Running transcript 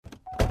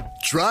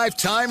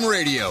DriveTime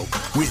Radio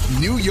with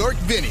New York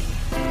Vinnie.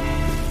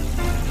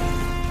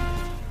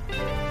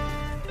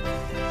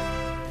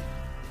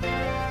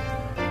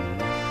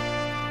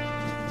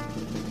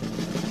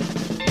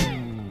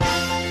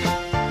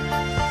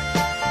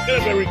 A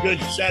very good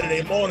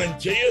Saturday morning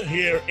to you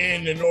here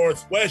in the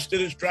Northwest.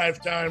 It is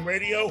DriveTime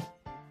Radio.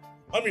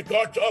 I'm your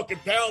car talking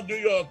pal, New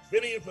York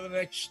Vinnie. For the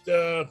next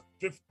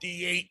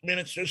 58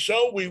 minutes or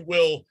so, we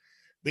will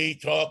be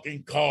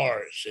talking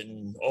cars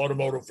and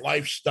automotive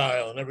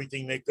lifestyle and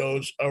everything that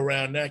goes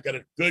around that. Got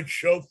a good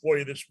show for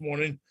you this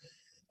morning.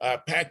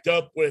 Packed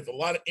up with a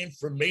lot of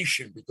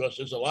information because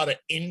there's a lot of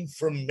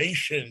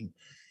information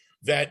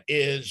that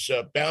is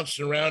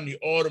bouncing around the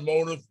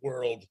automotive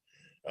world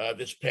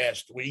this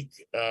past week.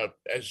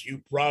 As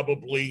you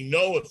probably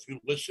know, if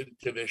you listen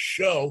to this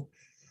show,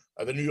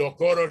 the New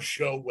York Auto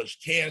Show was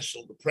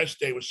canceled. The press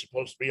day was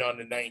supposed to be on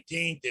the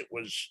 19th. It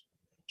was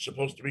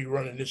supposed to be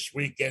running this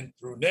weekend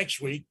through next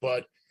week,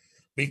 but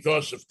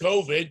because of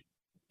COVID,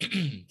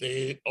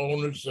 the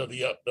owners of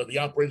the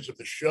operators of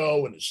the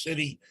show and the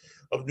city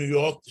of New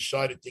York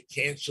decided to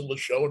cancel the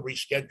show and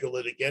reschedule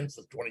it again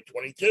for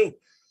 2022.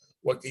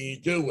 What can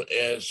you do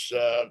as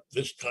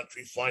this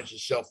country finds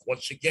itself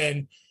once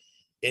again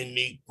in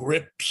the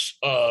grips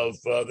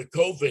of the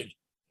COVID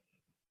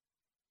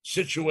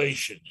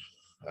situation?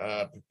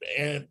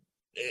 And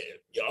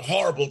a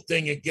horrible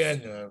thing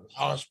again.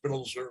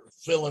 Hospitals are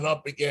filling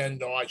up again.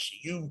 No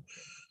ICU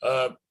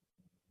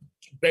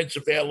beds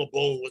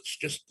available. It's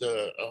just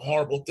a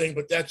horrible thing.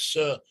 But that's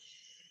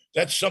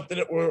something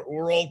that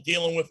we're all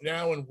dealing with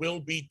now and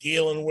will be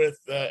dealing with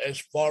as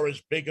far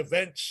as big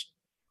events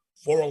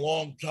for a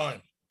long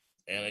time.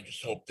 And I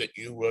just hope that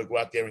you go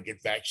out there and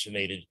get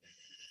vaccinated.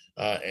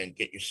 And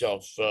get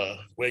yourself,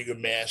 wear your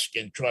mask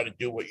and try to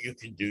do what you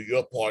can do,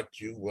 your part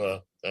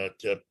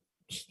to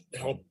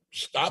help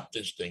stop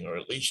this thing, or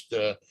at least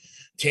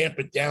tamp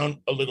it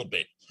down a little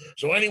bit.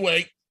 So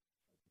anyway,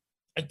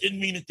 I didn't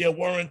mean that there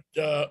weren't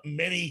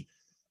many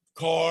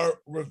car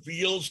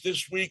reveals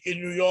this week in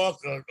New York.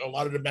 A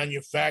lot of the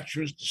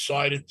manufacturers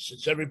decided,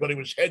 since everybody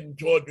was heading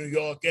toward New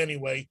York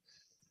anyway,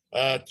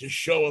 to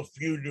show a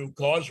few new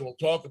cars. We'll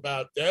talk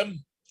about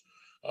them.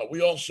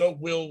 We also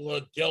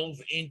will delve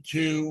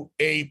into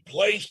a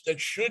place that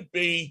should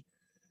be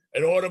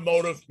an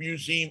automotive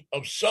museum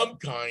of some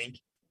kind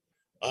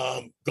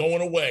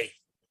going away.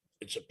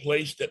 It's a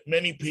place that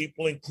many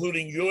people,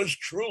 including yours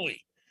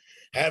truly,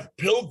 have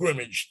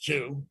pilgrimaged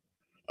to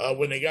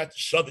when they got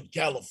to Southern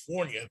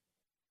California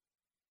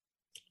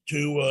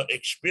to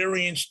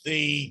experience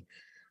the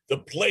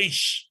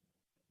place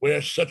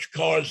where such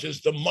cars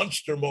as the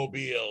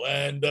Munstermobile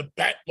and the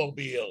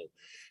Batmobile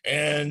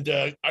and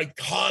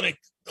iconic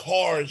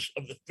cars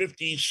of the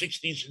 50s,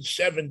 60s, and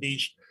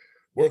 70s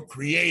were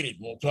created.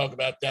 We'll talk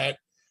about that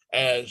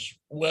as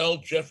well.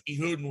 Jeff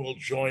Ehoodin will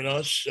join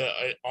us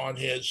on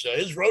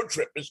his road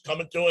trip is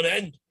coming to an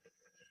end.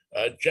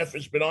 Jeff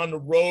has been on the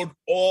road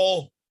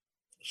all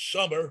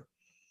summer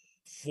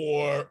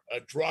for a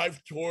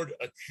drive toward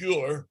a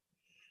cure,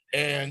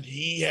 and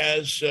he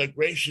has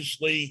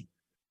graciously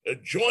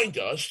joined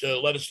us to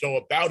let us know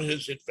about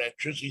his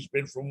adventures. He's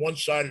been from one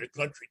side of the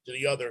country to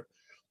the other,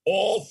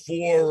 all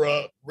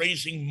for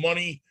raising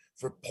money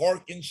for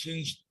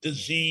Parkinson's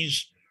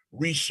disease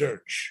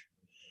research.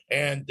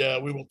 And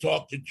we will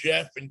talk to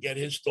Jeff and get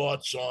his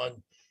thoughts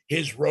on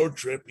his road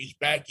trip. He's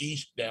back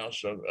east now,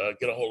 so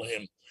get a hold of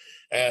him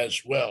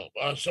as well.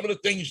 Some of the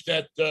things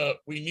that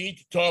we need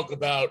to talk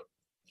about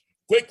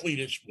quickly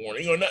this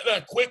morning, or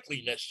not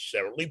quickly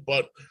necessarily,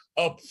 but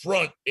up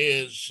front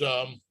is,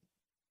 and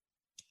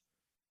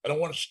I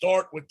want to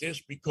start with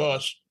this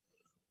because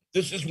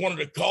this is one of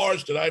the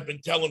cars that I've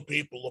been telling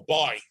people to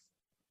buy.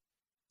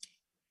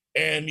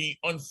 And the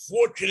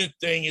unfortunate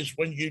thing is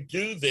when you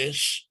do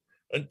this,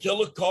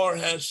 until a car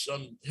has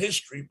some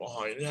history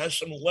behind it, has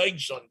some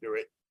legs under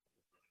it,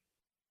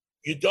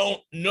 you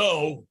don't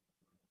know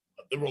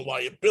the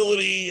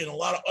reliability and a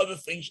lot of other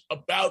things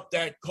about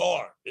that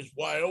car. Is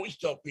why I always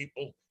tell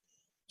people,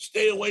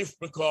 stay away from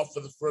the car for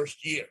the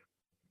first year.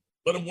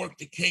 Let them work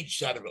the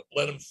kinks out of it.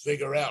 Let them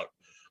figure out.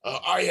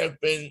 I have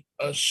been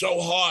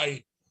so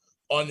high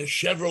on the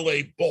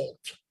Chevrolet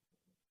Bolt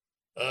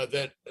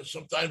that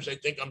sometimes I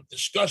think I'm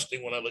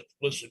disgusting when I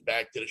listen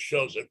back to the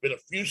shows. I've been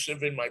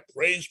effusive in my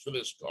praise for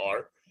this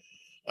car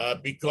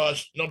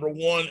because, number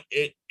one,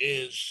 it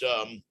is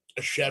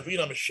a Chevy,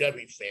 and I'm a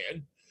Chevy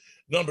fan.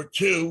 Number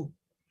two,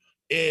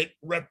 it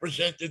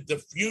represented the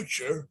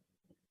future.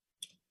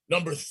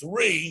 Number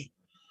three,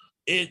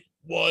 it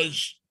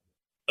was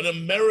an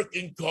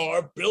American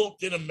car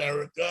built in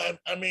America.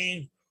 I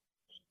mean,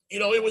 you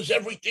know, it was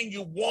everything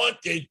you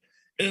wanted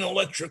in an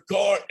electric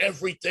car,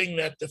 everything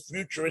that the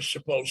future is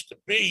supposed to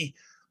be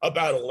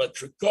about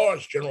electric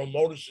cars. General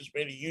Motors has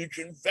made a huge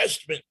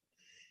investment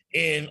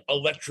in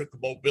electric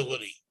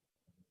mobility.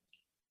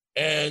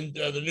 And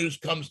the news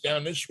comes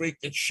down this week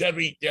that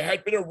Chevy, there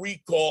had been a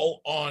recall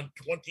on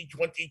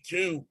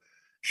 2022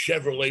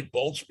 Chevrolet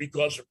Bolts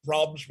because of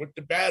problems with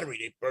the battery.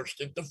 They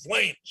burst into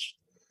flames.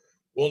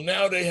 Well,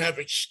 now they have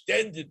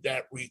extended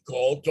that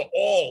recall to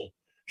all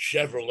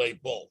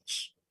Chevrolet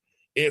bolts.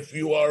 If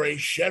you are a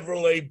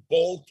Chevrolet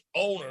Bolt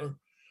owner,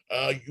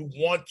 you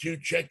want to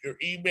check your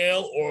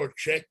email or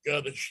check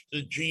the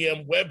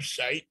GM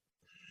website,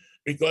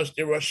 because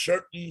there are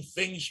certain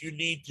things you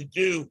need to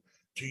do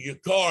to your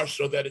car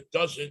so that it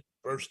doesn't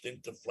burst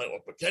into flame or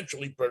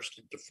potentially burst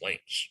into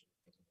flames.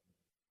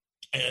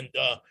 And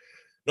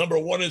number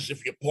one is,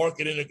 if you park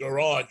it in a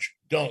garage,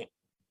 don't.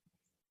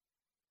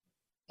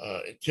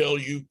 Until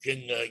you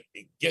can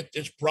get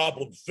this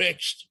problem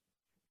fixed,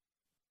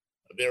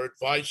 they're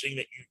advising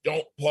that you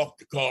don't park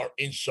the car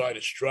inside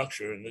a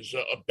structure. And there's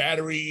a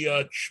battery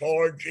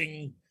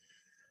charging,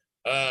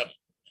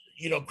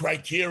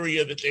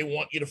 criteria that they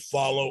want you to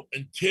follow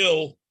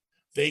until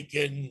they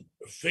can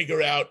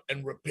figure out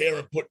and repair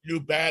and put new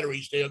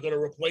batteries. They are going to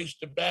replace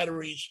the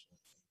batteries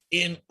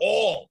in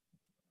all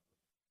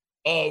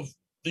of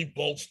the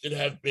bolts that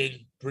have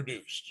been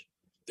produced.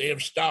 They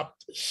have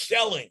stopped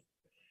selling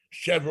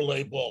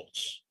Chevrolet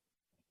bolts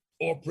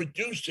or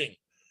producing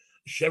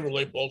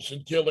Chevrolet bolts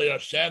until they are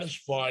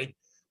satisfied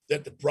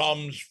that the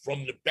problems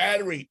from the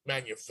battery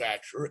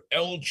manufacturer,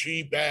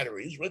 LG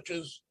Batteries, which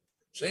is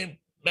the same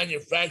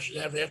manufacturer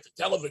that have half the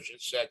television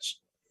sets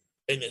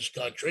in this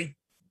country,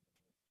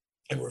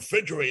 and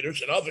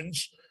refrigerators and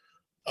ovens,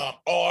 so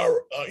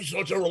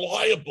it's a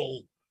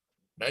reliable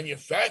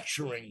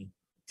manufacturing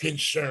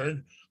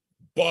concern,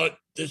 but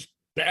this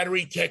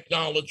battery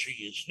technology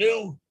is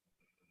new,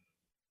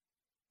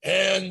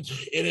 and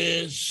it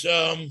is,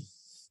 there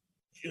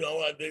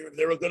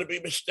are going to be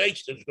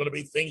mistakes. There's going to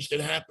be things that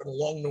happen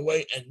along the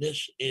way, and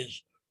this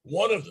is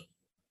one of them.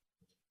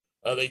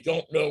 They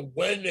don't know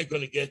when they're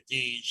going to get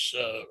these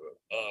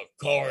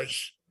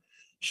cars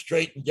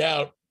straightened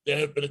out. There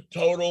have been a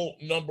total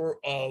number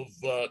of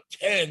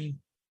 10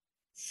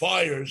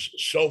 fires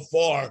so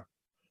far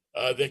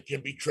that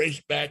can be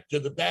traced back to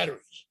the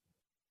batteries.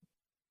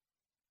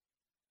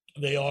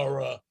 They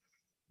are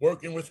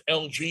working with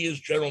LG as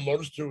General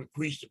Motors to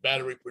increase the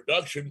battery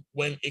production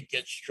when it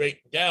gets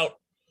straightened out.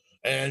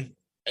 And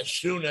as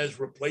soon as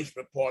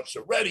replacement parts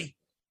are ready,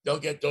 they'll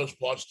get those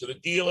parts to the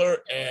dealer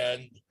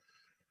and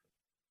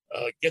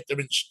get them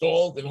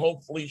installed and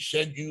hopefully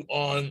send you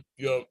on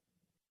your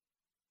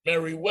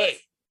merry way.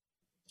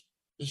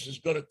 This is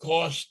going to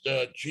cost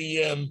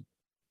GM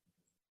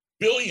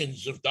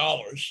billions of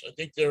dollars. I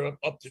think they're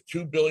up to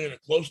 $2 billion or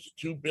close to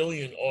 $2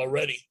 billion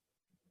already.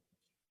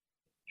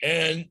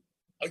 And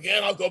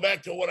again, I'll go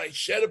back to what I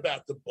said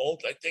about the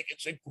Bolt. I think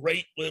it's a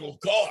great little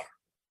car.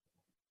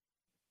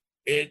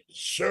 It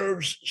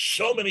serves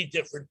so many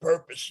different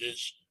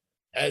purposes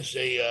as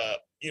a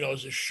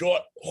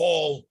short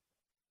haul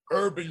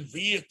urban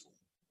vehicle.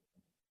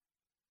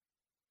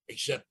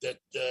 Except that,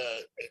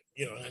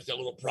 it has that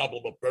little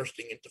problem of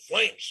bursting into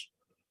flames.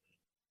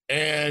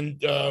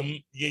 And,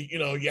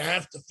 you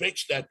have to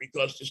fix that,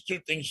 because there's two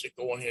things that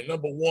go on here.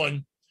 Number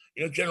one,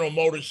 General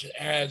Motors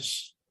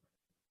has,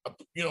 a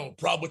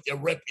problem with their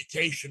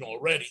reputation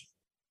already.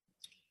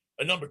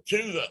 And number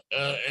two,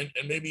 and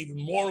maybe even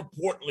more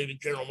importantly than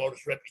General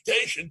Motors'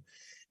 reputation,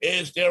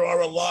 is there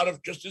are a lot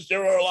of, just as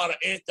there are a lot of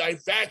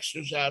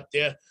anti-vaxxers out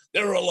there,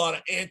 there are a lot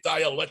of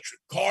anti-electric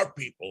car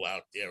people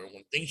out there. And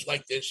when things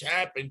like this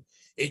happen,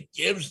 it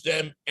gives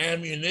them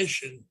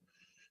ammunition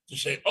to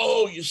say,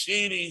 oh, you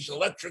see, these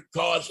electric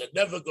cars are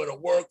never going to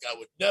work. I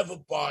would never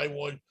buy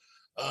one.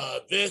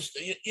 Just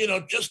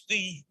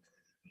the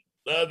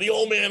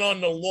old man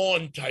on the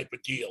lawn type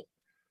of deal.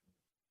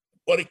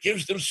 But it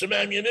gives them some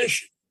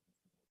ammunition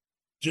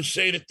to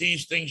say that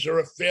these things are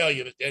a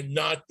failure, that they're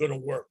not going to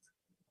work.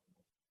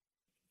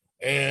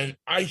 And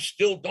I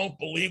still don't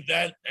believe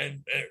that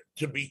and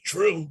to be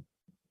true.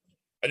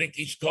 I think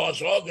these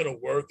cars are going to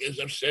work. As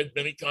I've said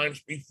many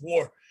times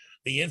before,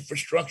 the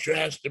infrastructure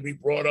has to be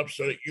brought up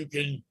so that you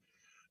can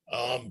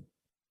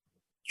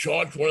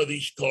charge one of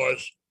these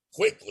cars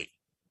quickly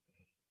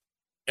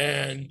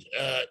and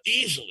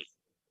easily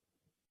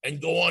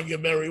and go on your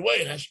merry way.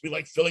 It has to be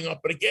like filling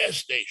up at a gas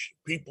station.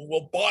 People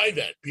will buy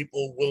that.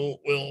 People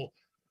will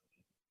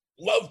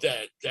love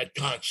that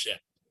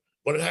concept.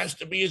 But it has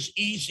to be as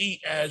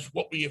easy as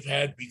what we have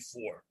had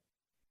before.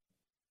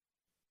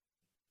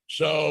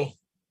 So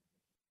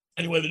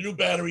anyway, the new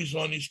batteries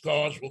on these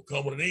cars will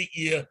come with an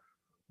 8-year,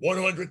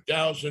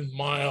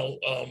 100,000-mile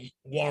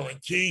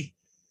warranty,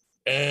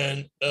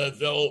 and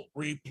they'll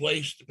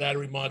replace the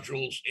battery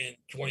modules in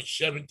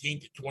 2017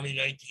 to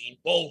 2019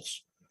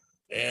 Bolts,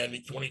 and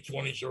the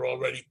 2020s are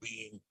already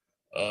being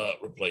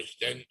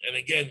replaced. And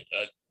again,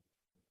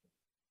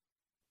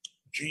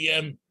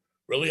 GM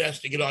really has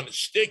to get on the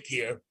stick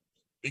here,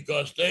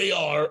 because they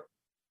are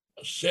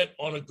set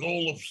on a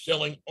goal of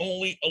selling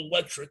only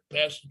electric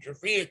passenger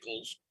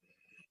vehicles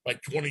by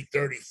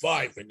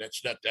 2035, and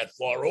that's not that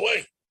far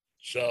away.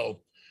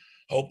 So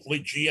hopefully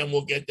GM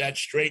will get that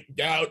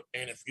straightened out.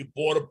 And if you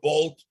bought a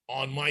Bolt,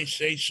 on my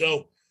say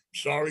so,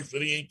 sorry for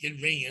the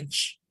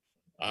inconvenience.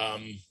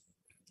 As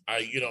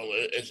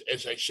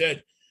I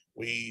said,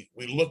 we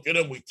look at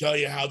them, we tell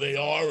you how they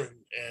are,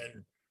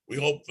 and we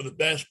hope for the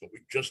best, but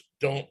we just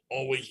don't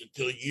always,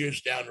 until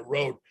years down the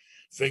road,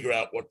 figure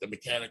out what the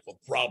mechanical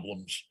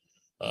problems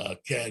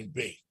can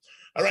be.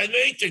 All right,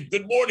 Nathan.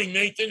 Good morning,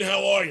 Nathan.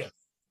 How are you?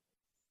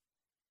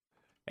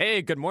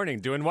 Hey, good morning.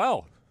 Doing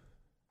well.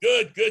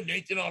 Good.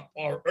 Nathan,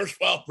 our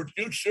erstwhile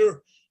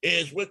producer,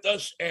 is with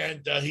us,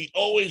 and he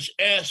always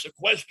asks a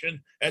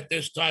question at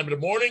this time of the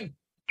morning.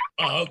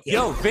 Okay.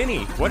 Yo,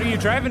 Vinnie, what are you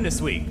driving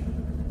this week?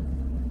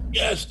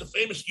 Yes, the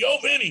famous Yo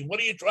Vinnie, what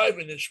are you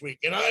driving this week?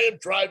 And I am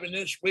driving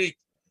this week,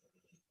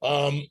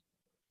 I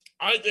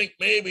think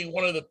maybe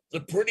one of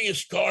the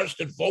prettiest cars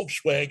that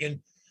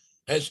Volkswagen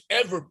has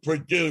ever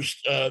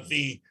produced,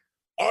 the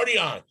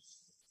Arteon,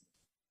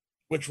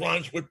 which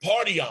rhymes with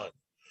party on.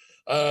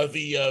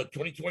 The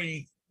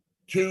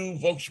 2022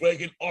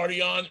 Volkswagen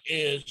Arteon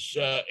is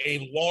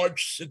a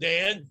large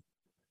sedan.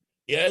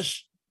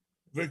 Yes,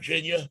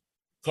 Virginia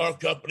car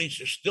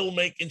companies are still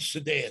making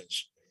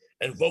sedans,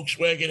 and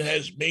Volkswagen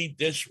has made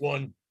this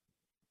one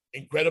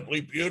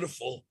incredibly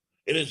beautiful.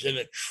 It is an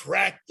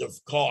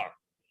attractive car.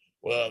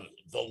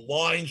 The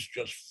lines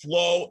just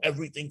flow,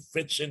 everything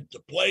fits into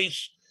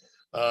place.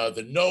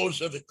 The nose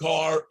of the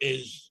car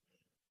is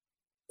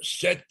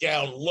set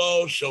down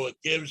low, so it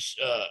gives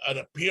an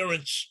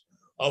appearance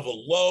of a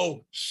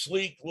low,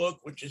 sleek look,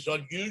 which is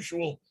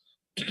unusual,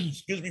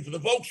 excuse me, for the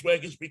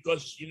Volkswagens,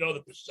 because, as you know,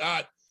 the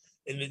Passat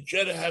and the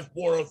Jetta have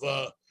more of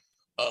a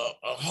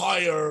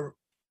higher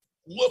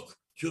look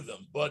to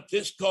them. But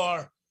this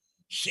car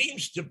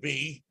seems to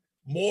be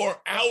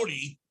more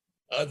Audi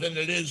than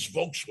it is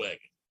Volkswagen.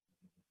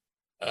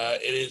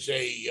 It is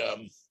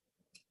a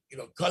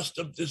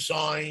custom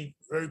design,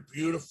 very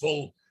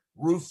beautiful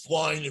roof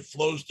line that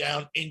flows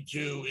down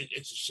into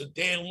it's a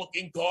sedan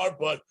looking car,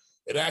 but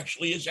it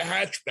actually is a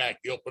hatchback.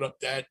 You open up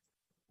that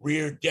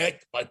rear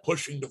deck by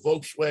pushing the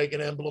Volkswagen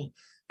emblem,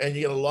 and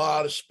you get a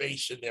lot of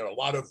space in there, a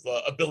lot of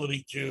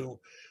ability to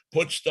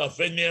put stuff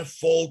in there,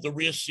 fold the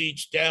rear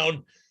seats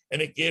down,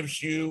 and it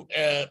gives you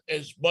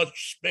as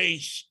much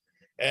space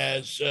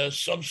as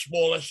some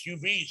small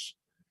SUVs.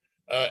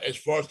 As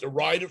far as the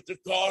ride of the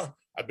car,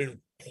 I've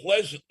been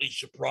pleasantly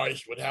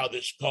surprised with how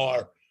this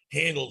car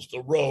handles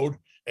the road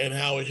and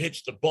how it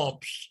hits the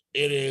bumps.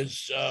 It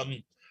is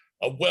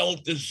a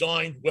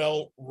well-designed,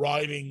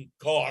 well-riding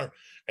car,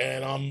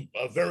 and I'm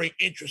very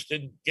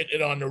interested in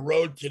getting it on the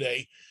road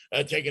today,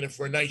 taking it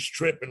for a nice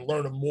trip and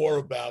learning more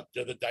about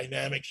the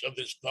dynamics of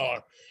this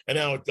car and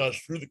how it does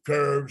through the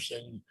curves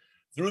and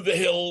through the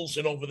hills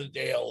and over the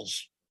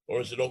dales,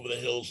 or is it over the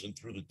hills and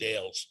through the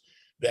dales,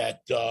 that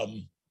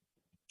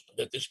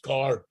this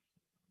car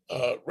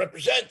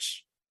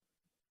represents,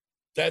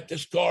 that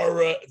this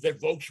car that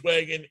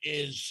Volkswagen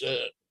is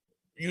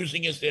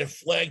using as their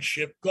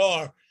flagship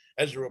car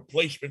as a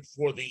replacement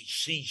for the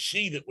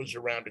CC that was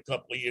around a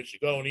couple of years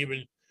ago, and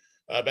even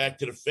back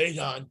to the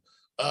Phaeton,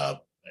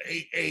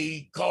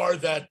 a car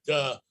that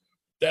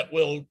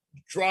will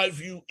drive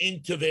you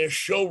into their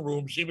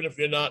showrooms, even if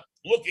you're not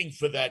looking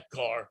for that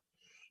car.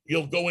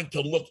 You'll go in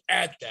to look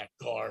at that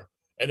car,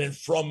 and then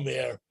from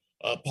there,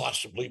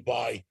 possibly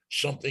buy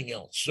something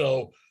else.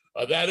 So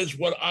that is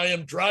what I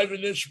am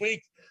driving this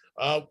week.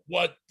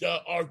 What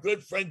our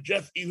good friend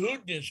Jeff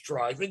Ehoodin is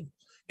driving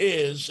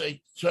is a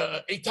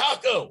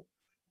Taco,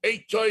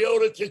 a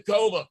Toyota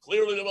Tacoma,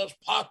 clearly the most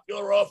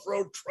popular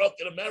off-road truck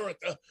in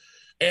America.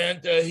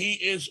 And he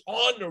is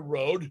on the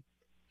road.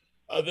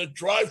 The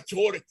Drive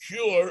Tour to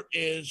Cure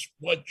is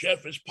what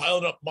Jeff is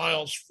piling up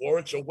miles for.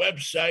 It's a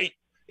website.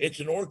 It's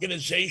an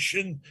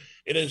organization.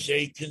 It is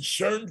a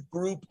concerned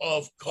group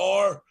of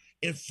car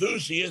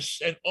enthusiasts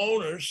and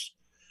owners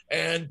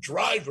and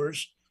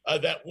drivers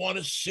that want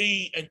to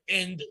see an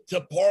end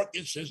to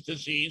Parkinson's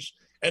disease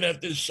and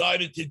have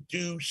decided to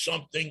do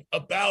something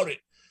about it,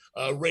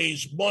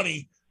 raise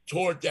money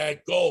toward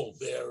that goal.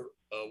 Their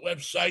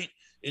website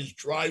is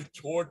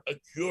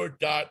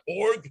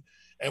drivetowardacure.org.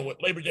 And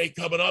with Labor Day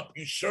coming up,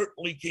 you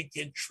certainly can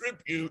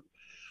contribute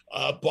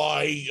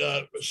by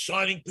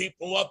signing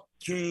people up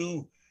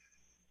to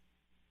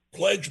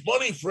pledge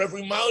money for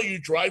every mile you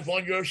drive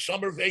on your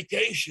summer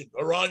vacation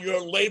or on your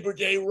Labor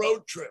Day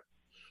road trip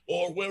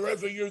or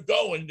wherever you're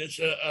going. There's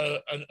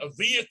a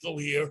vehicle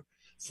here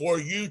for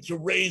you to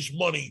raise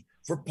money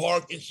for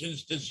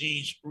Parkinson's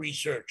disease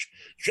research.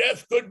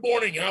 Jeff, good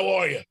morning. How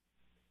are you?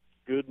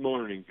 Good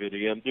morning,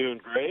 Vinnie. I'm doing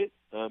great.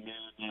 I'm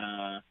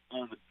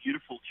on the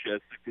beautiful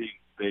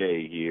Chesapeake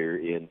Bay here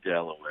in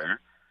Delaware,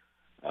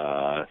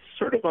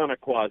 sort of on a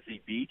quasi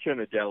beach, on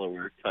a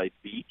Delaware-type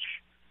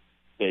beach,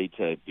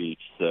 bay-type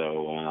beach.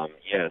 So,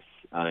 yes,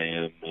 I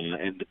am,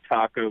 and the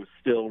taco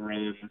still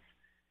runs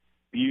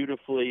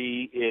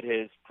beautifully. It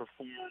has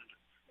performed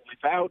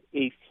without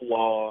a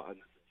flaw on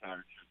this entire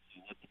trip.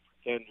 So let the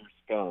pretenders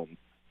come,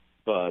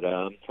 but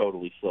I'm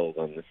totally sold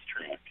on this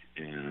truck,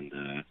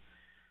 and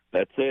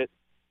that's it.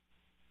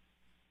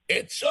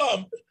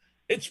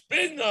 It's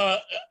been a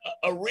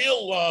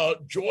real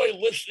joy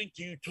listening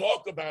to you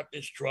talk about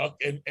this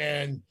truck,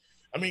 and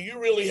I mean,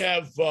 you really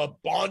have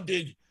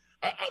bonded.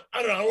 I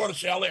don't know. I want to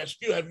say, I'll ask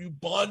you: have you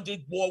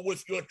bonded more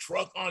with your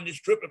truck on this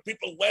trip? And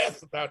people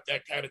laugh about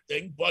that kind of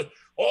thing, but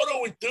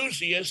auto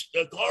enthusiasts,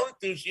 car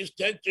enthusiasts,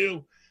 tend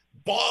to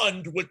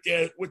bond with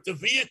the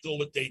vehicle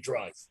that they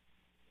drive.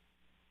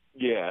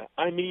 Yeah,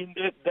 I mean,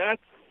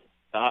 that's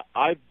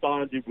I've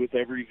bonded with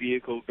every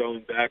vehicle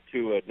going back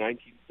to a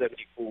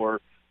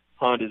 1974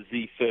 Honda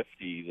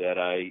Z50 that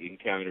I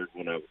encountered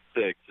when I was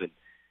 6. And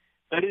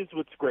that is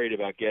what's great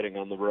about getting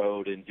on the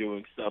road and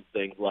doing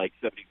something like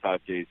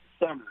 75 Days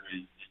of Summer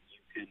is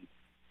that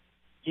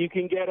you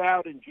can get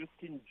out and just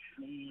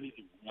enjoy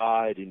the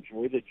ride,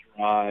 enjoy the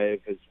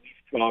drive, as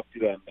we've talked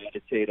about,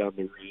 meditate on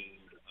the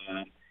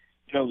road.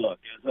 Look,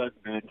 as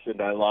I've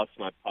mentioned, I lost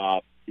my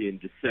pop in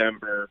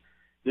December.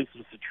 This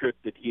was a trip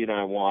that he and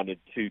I wanted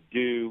to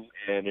do,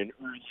 and in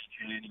early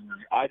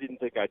January, I didn't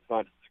think I'd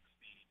find a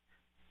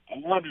six-speed. I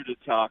wanted a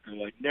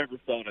taco. I never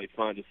thought I'd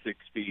find a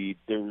six-speed.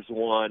 There was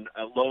one,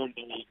 a lo and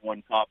behold,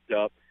 one popped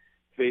up,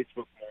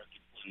 Facebook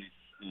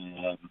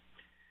Marketplace,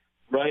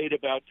 right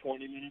about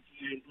 20 minutes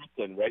away in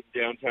Brooklyn, right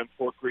downtown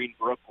Fort Greene,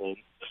 Brooklyn.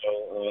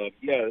 So,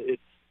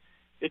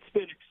 it's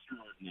been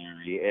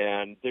extraordinary,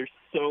 and there's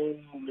so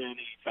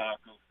many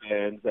taco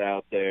fans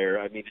out there.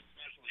 I mean,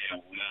 especially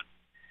out west.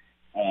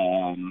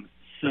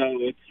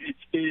 So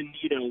it's been,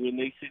 when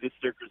they see the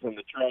stickers on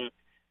the truck,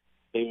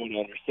 they want to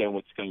understand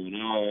what's going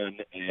on,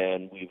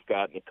 and we've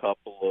gotten a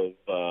couple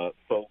of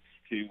folks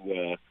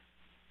to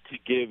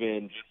give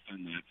in just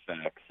on that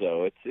fact.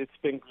 So it's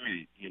been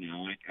great.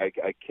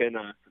 I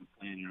cannot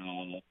complain at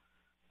all.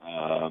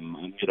 I'm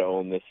going to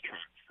own this truck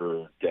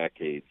for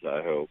decades,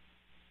 I hope.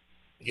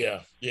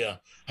 Yeah.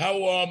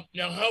 How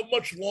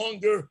much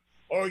longer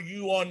are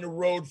you on the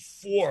road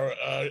for?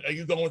 Are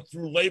you going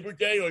through Labor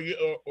Day,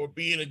 or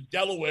being in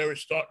Delaware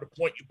is starting to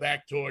point you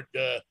back toward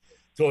the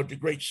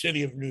great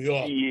city of New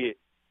York?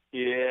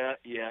 Yeah,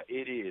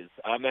 it is.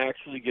 I'm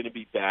actually going to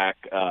be back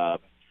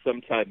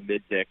sometime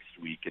mid next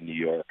week in New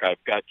York.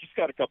 I've got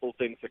a couple of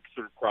things that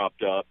sort of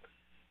cropped up,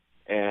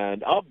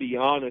 and I'll be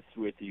honest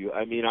with you.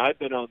 I mean, I've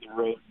been on the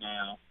road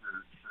now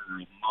for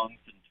a month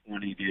and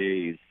 20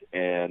 days,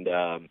 and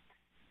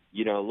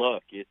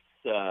look, it's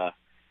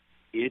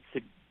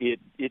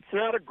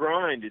not a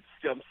grind.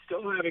 I'm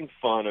still having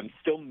fun. I'm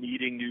still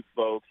meeting new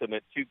folks. I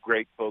met two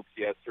great folks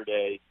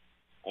yesterday.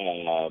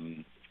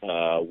 One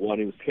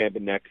who was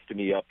camping next to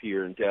me up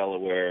here in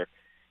Delaware,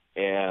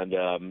 and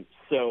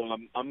so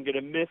I'm going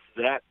to miss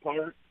that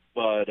part.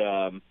 But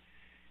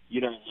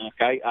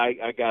look,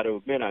 I got to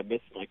admit I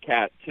miss my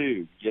cat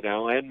too.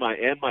 And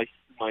my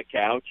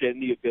couch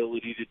and the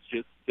ability to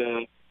just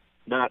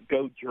not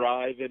go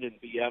driving and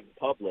be out in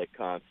public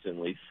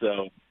constantly.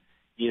 So,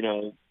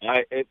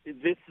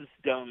 this is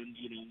done.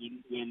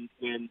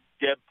 When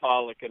Deb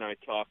Pollock and I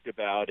talked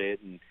about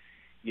it, and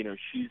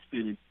she's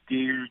been a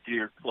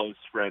dear close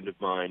friend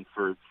of mine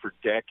for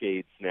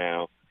decades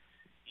now.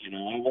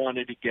 I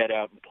wanted to get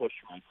out and push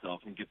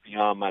myself and get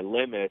beyond my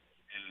limits,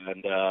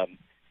 and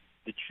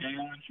the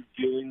challenge of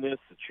doing this,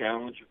 the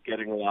challenge of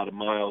getting a lot of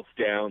miles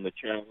down, the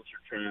challenge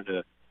of trying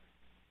to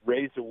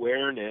raise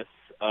awareness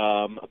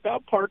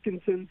about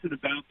Parkinson's and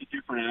about the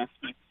different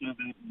aspects of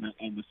it,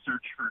 and the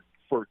search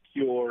for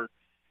cure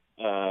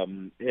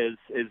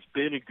has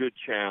been a good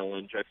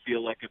challenge. I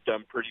feel like I've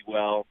done pretty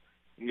well.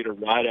 I'm going to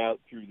ride out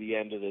through the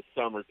end of the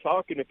summer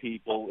talking to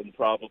people, and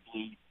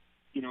probably,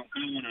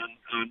 going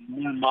on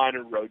more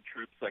minor road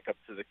trips like up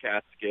to the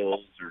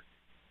Catskills or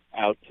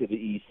out to the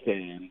East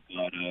End.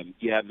 But,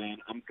 yeah, man,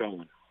 I'm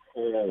going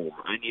home.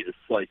 I need a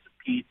slice of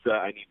pizza.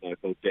 I need my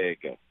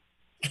bodega.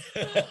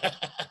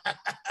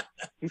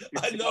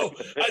 I know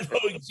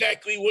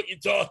exactly what you're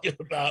talking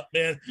about,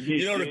 man.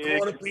 The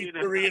corner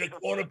pizzeria, the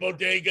corner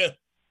bodega.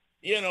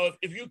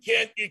 If you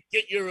can't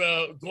get your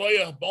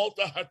Goya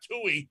Malta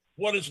Hatui,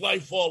 what is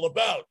life all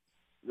about?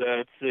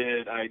 That's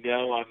it. I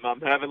know.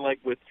 I'm having like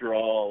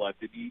withdrawal. I've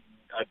been eating.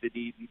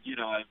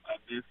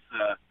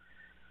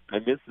 I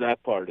miss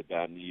that part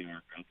about New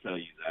York. I'll tell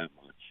you that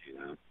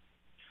much.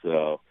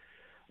 So.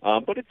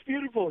 But it's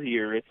beautiful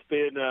here. It's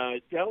been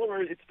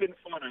Delaware. It's been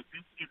fun. I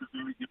visited a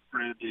very good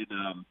friend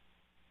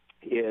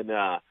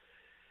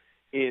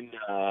in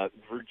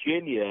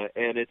Virginia,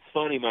 and it's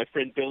funny. My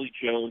friend Billy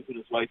Jones and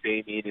his wife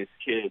Amy and his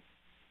kids.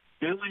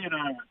 Billy and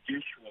I were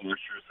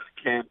dishwashers at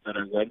a camp that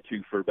I went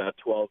to for about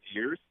 12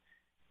 years,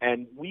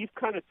 and we've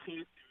kind of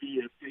talked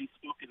via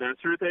Facebook and that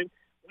sort of thing.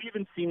 We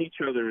haven't seen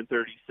each other in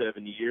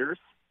 37 years,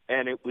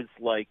 and it was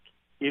like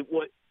it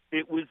was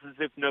as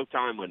if no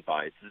time went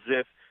by. It's as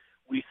if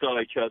we saw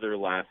each other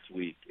last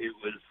week. It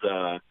was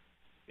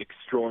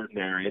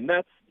extraordinary. And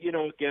that's,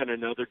 again,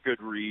 another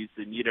good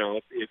reason,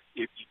 if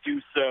you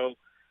do so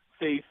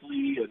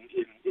safely, and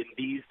in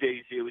these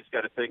days you always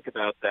got to think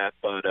about that.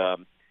 But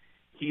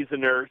he's a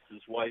nurse.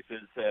 His wife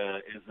is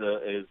a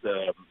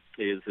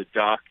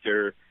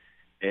doctor.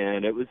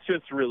 And it was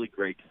just really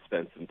great to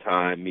spend some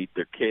time, meet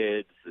their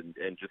kids, and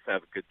just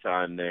have a good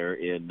time there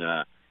in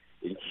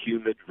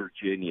humid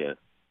Virginia.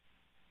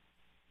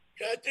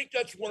 Yeah, I think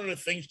that's one of the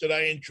things that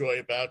I enjoy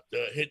about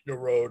hitting the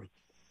road,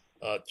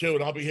 too.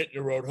 And I'll be hitting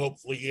the road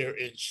hopefully here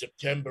in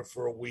September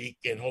for a week,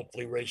 and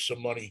hopefully raise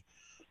some money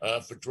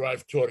for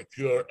Drive Tour to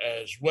Cure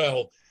as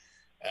well.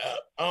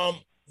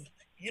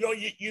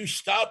 you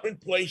stop in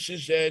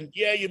places and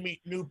yeah, you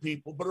meet new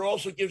people, but it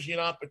also gives you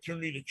an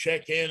opportunity to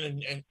check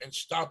in and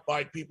stop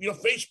by people.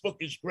 Facebook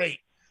is great,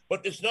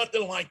 but there's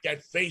nothing like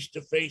that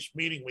face-to-face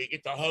meeting where you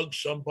get to hug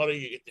somebody,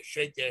 you get to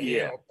shake their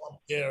hand or bump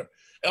their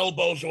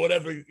elbows or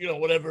whatever,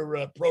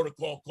 whatever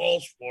protocol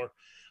calls for.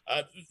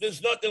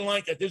 There's nothing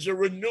like that. There's a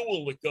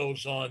renewal that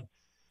goes on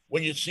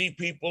when you see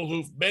people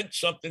who've meant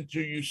something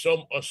to you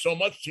so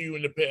much to you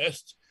in the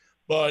past,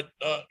 but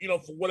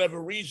for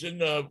whatever reason,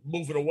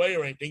 moving away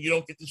or anything, you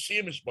don't get to see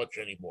them as much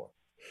anymore.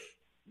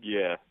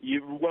 Yeah,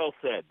 you well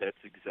said.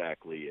 That's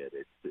exactly it.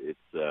 It's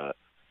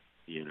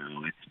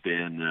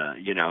been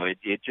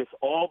it just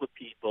all the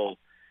people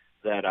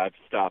that I've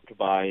stopped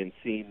by and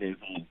seen, they've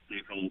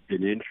all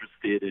been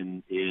interested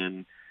in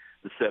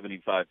the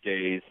 75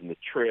 days and the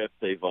trip.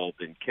 They've all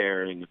been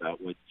caring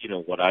about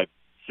what I've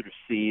sort of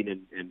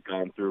seen and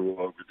gone through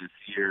over this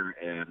year,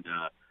 and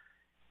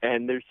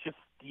there's just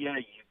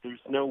there's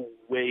no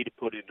way to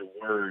put into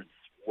words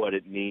what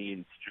it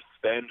means. Just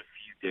spend a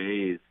few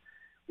days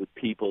with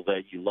people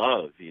that you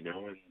love,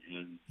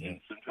 and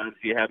sometimes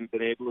you haven't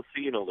been able to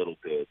see in a little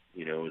bit,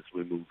 as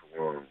we move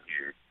along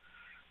here.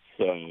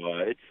 So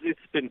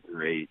it's been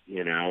great,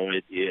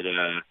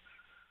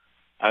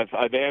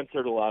 I've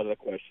answered a lot of the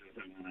questions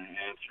I'm going to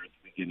answer at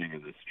the beginning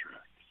of this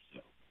trip.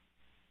 So.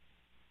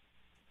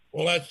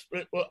 Well,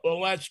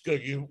 that's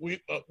good.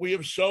 We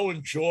have so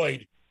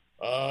enjoyed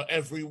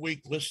every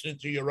week listening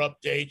to your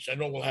updates. I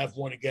know we'll have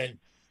one again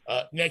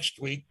next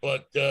week,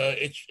 but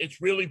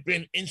it's really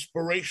been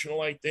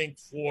inspirational, I think,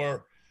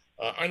 for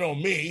I know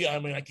me. I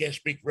mean, I can't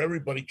speak for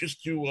everybody,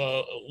 just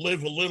to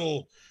live a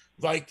little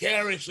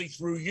vicariously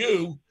through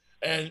you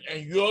and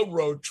your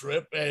road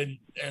trip. And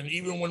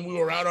even when we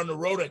were out on the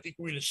road, I think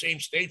we were in the same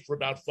state for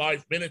about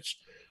 5 minutes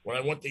when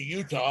I went to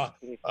Utah,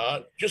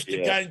 just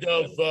to kind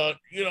of,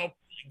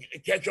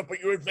 catch up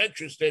with your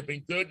adventures. They've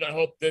been good. And I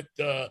hope that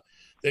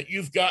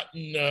you've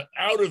gotten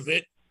out of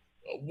it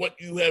what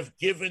you have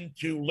given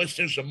to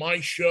listeners of my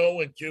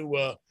show and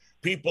to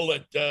people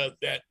that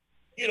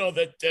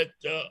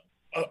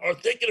are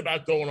thinking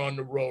about going on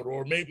the road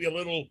or maybe a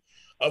little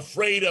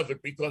afraid of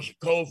it because of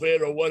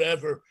COVID or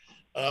whatever.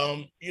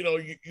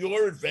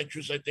 Your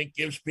adventures, I think,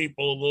 gives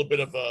people a little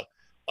bit of a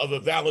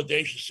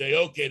validation. Say,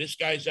 okay, this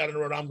guy's out on the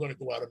road. I'm going to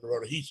go out on the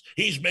road.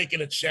 He's making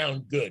it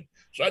sound good.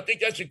 So I think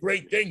that's a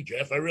great thing,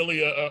 Jeff. I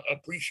really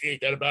appreciate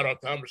that about our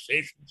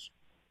conversations.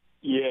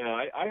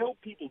 Yeah, I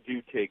hope people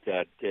do take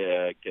that,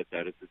 get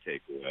that as a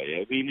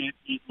takeaway. I mean,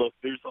 look,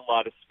 there's a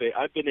lot of space.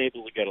 I've been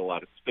able to get a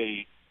lot of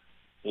space,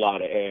 a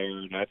lot of air,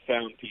 and I've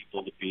found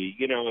people to be,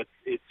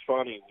 it's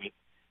funny with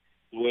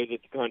the way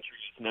that the country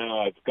is now.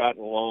 I've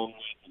gotten along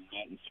with and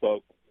met and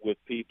spoke with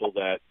people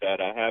that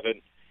I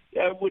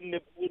wouldn't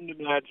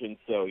imagine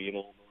so,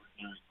 ordinary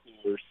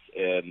course.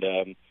 And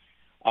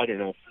I don't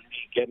know, for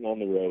me, getting on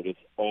the road is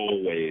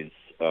always,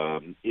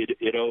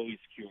 it always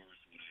cures what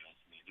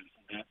ails me. There's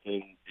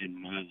nothing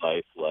in my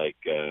life like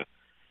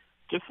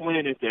just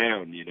laying it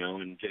down,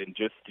 and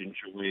just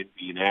enjoying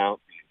being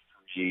out,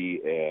 being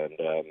free, and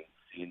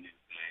seeing new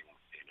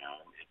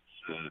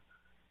things.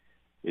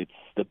 It's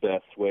the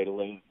best way to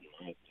live.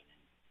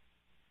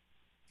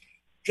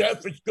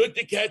 Jeff, it's good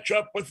to catch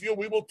up with you.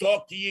 We will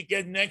talk to you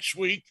again next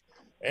week,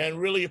 and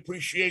really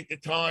appreciate the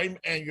time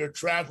and your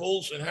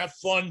travels, and have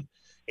fun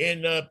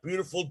in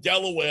beautiful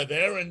Delaware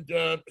there, and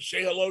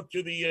say hello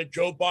to the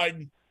Joe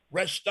Biden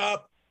rest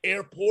stop,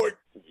 airport,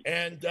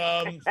 and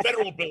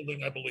federal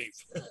building, I believe.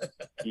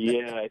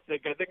 Yeah, I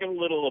think I'm a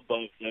little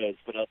above those,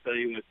 but I'll tell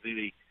you what,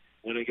 Vinnie,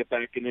 when I get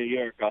back in New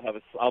York, I'll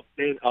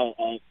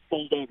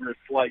fold over a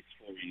slice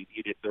for you,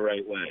 eat it the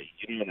right way.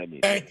 You know what I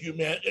mean? Thank you,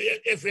 man.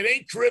 If it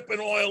ain't dripping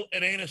oil,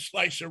 it ain't a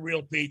slice of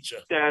real pizza.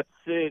 That's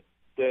it.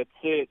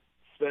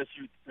 Especially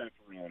with the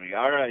pepperoni.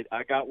 All right,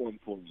 I got one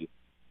for you.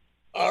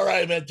 All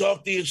right, man.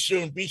 Talk to you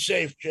soon. Be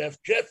safe,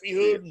 Jeff. Jeff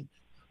Ehoodin,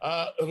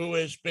 who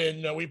has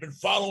been, we've been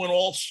following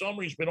all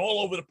summer. He's been all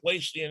over the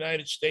place in the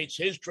United States.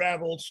 His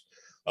travels,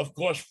 of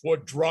course, for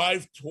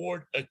Drive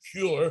Toward a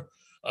Cure.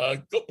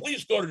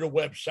 Please go to the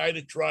website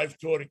at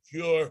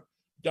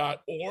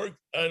drivetowardacure.org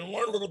and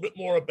learn a little bit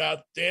more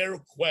about their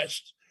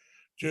quest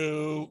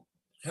to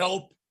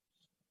help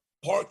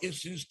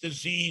Parkinson's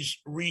disease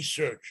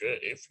research.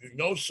 If you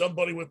know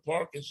somebody with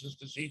Parkinson's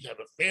disease, have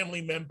a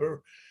family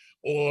member,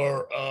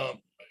 or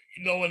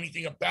you know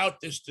anything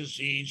about this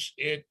disease,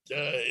 it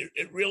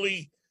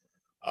really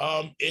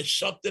is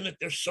something that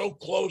they're so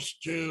close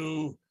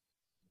to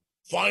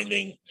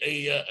finding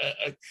a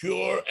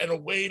cure and a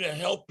way to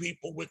help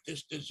people with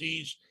this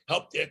disease,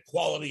 help their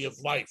quality of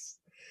life.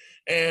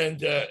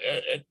 And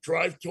at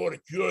Drive Toward a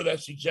Cure,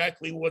 that's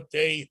exactly what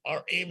they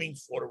are aiming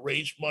for, to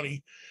raise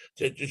money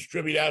to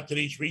distribute out to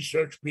these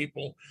research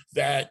people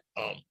that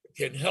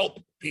can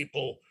help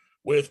people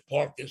with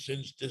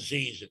Parkinson's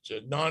disease. It's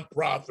a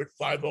nonprofit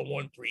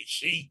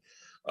 501(c)(3)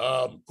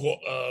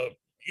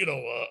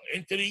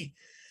 entity,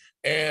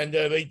 and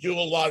they do a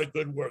lot of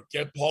good work.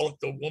 Deb Pollock,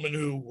 the woman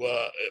who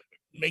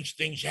makes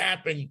things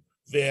happen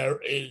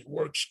there,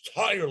 works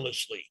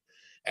tirelessly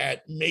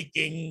at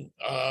making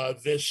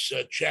this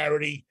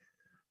charity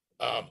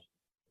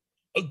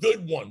a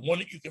good one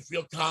that you can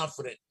feel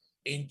confident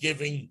in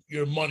giving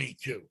your money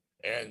to,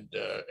 and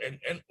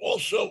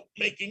also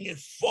making it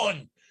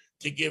fun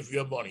to give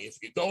your money. If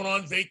you're going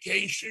on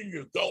vacation,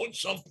 you're going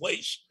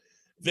someplace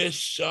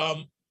this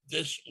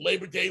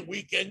Labor Day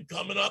weekend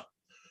coming up,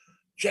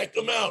 check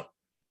them out.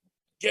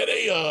 Get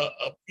a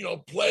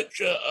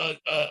pledge,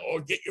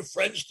 or get your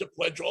friends to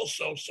pledge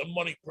also some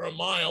money per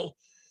mile,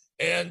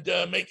 and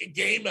make a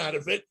game out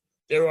of it.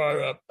 There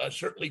are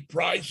certainly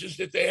prizes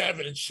that they have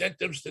and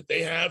incentives that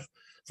they have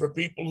for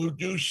people who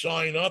do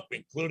sign up,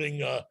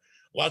 including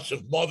lots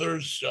of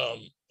mothers,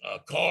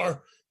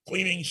 car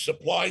cleaning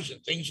supplies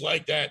and things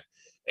like that.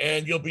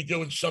 And you'll be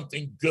doing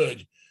something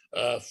good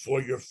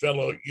for your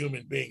fellow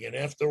human being. And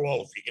after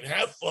all, if you can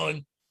have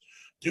fun,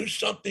 do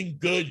something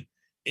good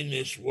in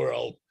this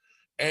world,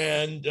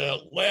 and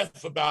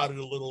laugh about it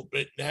a little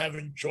bit and have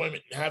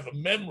enjoyment and have a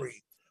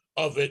memory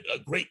of it, a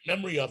great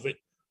memory of it,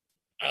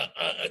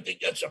 I think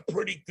that's a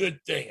pretty good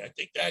thing. I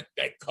think that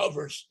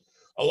covers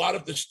a lot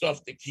of the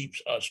stuff that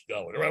keeps us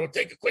going. All right, we'll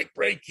take a quick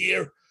break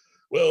here.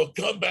 We'll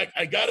come back.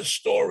 I got a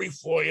story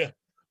for you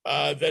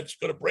that's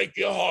going to break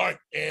your heart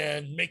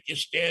and make you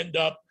stand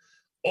up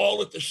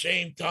all at the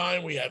same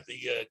time. We have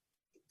the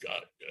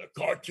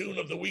cartoon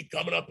of the week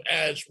coming up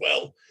as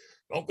well.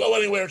 Don't go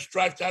anywhere. It's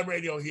DriveTime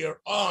Radio here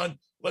on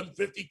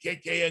 1150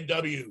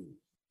 KKNW.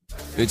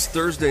 It's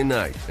Thursday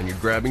night, and you're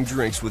grabbing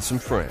drinks with some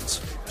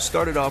friends.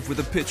 Started off with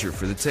a pitcher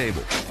for the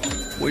table,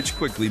 which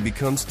quickly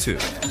becomes two.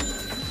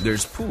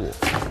 There's pool.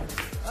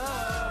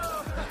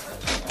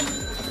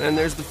 And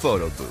there's the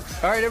photo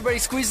booth. All right, everybody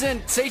squeeze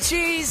in. Say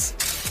cheese!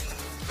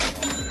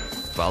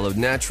 Followed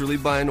naturally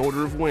by an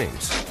order of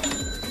wings.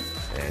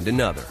 And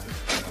another.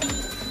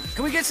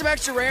 Can we get some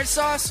extra ranch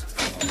sauce?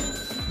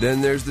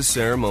 Then there's the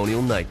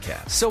ceremonial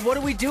nightcap. So what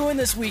are we doing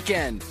this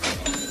weekend?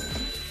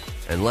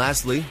 And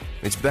lastly,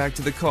 it's back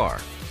to the car,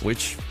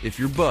 which, if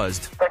you're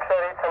buzzed,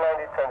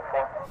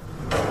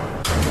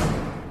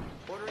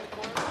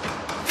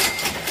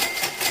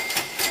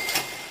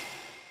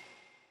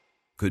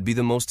 could be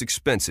the most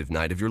expensive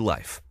night of your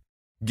life.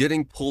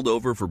 Getting pulled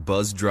over for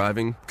buzz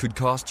driving could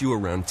cost you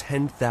around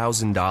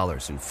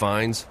 $10,000 in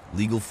fines,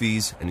 legal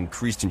fees, and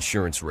increased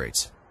insurance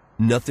rates.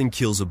 Nothing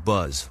kills a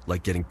buzz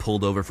like getting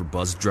pulled over for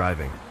buzz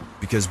driving,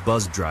 because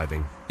buzz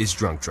driving is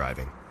drunk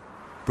driving.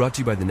 Brought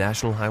to you by the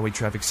National Highway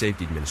Traffic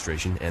Safety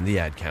Administration and the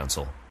Ad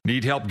Council.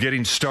 Need help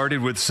getting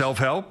started with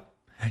self-help?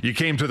 You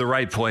came to the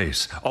right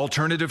place.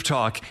 Alternative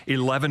Talk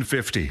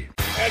 1150.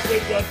 Back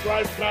with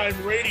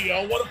DriveTime Radio.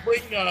 I want to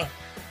bring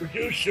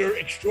producer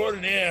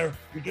extraordinaire,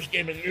 we just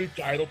gave him a new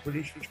title,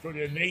 producer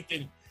extraordinaire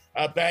Nathan,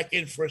 back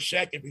in for a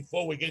second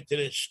before we get to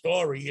this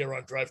story here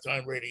on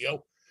DriveTime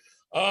Radio.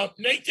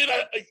 Nathan,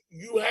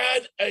 you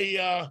had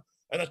an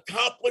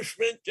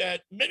accomplishment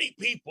that many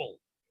people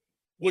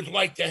would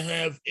like to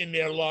have in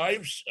their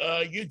lives.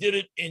 You did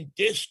it in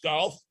disc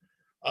golf,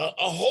 a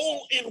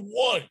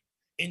hole-in-one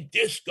in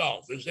disc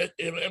golf.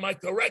 Am I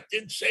correct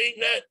in saying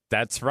that?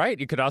 That's right.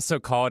 You could also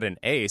call it an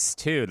ace,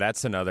 too.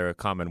 That's another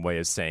common way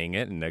of saying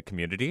it in the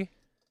community.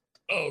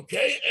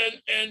 Okay,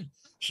 and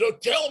so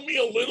tell me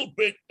a little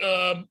bit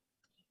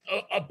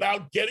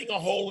about getting a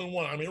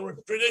hole-in-one. I mean,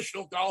 with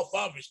traditional golf,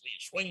 obviously, you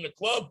swing the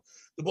club,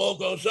 the ball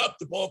goes up,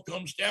 the ball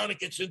comes down, it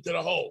gets into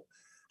the hole.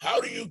 How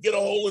do you get a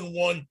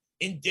hole-in-one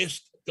in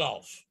disc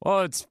golf?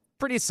 Well, it's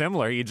pretty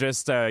similar. You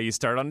just you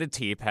start on the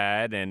tee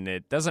pad, and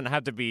it doesn't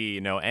have to be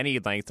any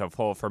length of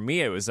hole. For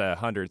me, it was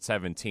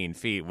 117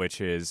 feet,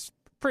 which is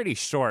pretty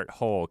short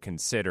hole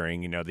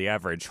considering the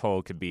average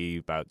hole could be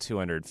about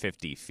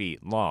 250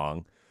 feet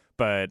long.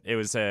 But it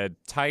was a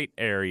tight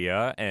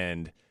area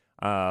and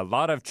a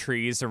lot of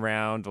trees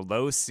around,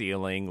 low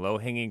ceiling, low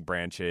hanging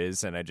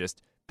branches, and I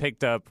just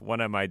picked up one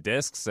of my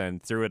discs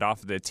and threw it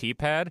off the tee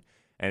pad,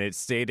 and it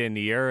stayed in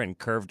the air and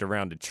curved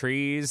around the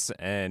trees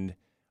and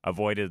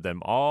avoided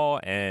them all,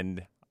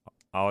 and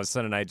all of a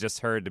sudden I just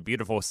heard the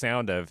beautiful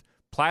sound of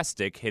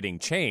plastic hitting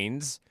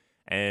chains,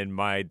 and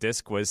my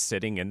disc was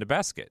sitting in the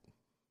basket.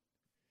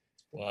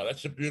 Wow,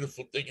 that's a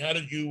beautiful thing. How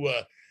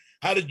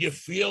did you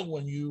feel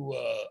when you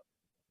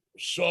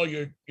saw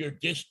your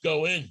disc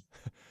go in?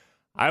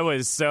 I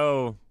was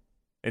so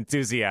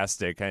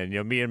enthusiastic, and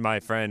me and my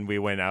friend, we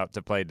went out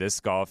to play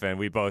disc golf, and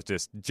we both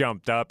just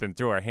jumped up and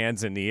threw our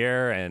hands in the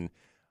air and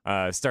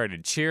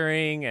started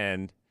cheering,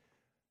 and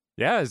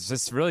yeah, it's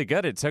just really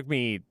good. It took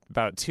me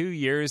about 2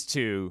 years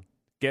to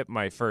get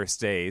my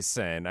first ace,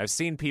 and I've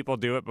seen people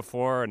do it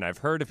before, and I've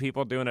heard of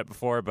people doing it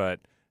before,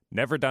 but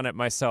never done it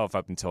myself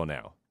up until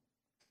now.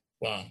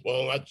 Wow.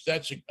 Well,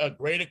 that's a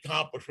great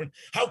accomplishment.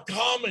 How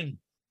common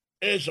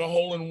is a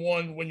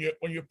hole-in-one when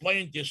you're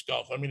playing disc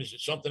golf? I mean, is it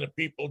something that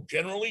people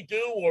generally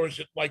do, or is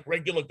it like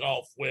regular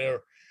golf where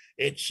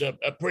it's a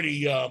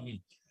pretty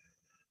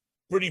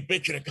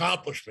bitchin'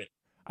 accomplishment?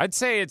 I'd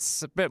say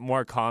it's a bit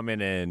more common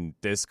in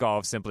disc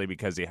golf simply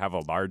because you have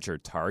a larger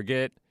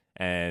target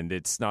and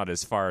it's not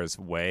as far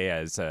away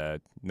as a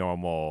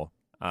normal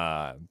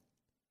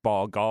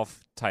ball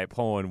golf type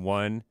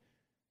hole-in-one.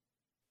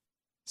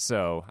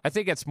 So I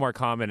think it's more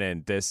common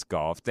in disc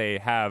golf. They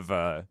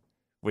have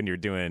when you're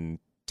doing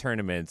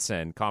tournaments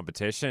and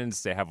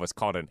competitions, they have what's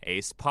called an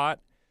ace pot,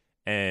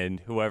 and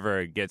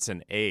whoever gets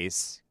an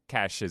ace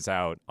cashes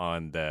out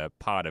on the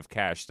pot of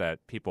cash that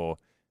people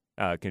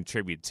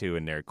contribute to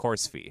in their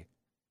course fee.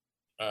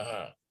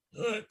 Uh-huh.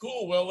 All right,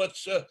 cool. Well,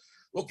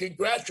 well,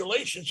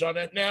 congratulations on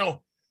that.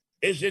 Now,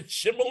 is it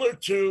similar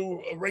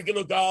to a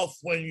regular golf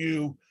when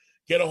you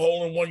get a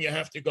hole in one, you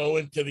have to go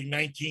into the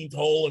 19th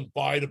hole and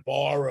buy the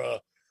bar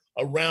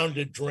a round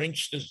of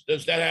drinks?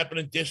 Does that happen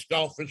in disc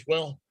golf as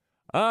well?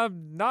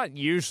 Not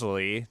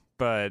usually,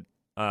 but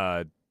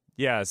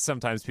yeah,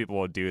 sometimes people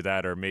will do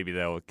that, or maybe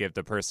they'll give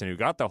the person who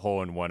got the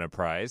hole in one a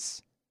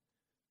prize.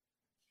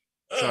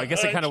 So I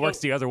guess it kind of works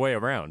the other way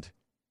around.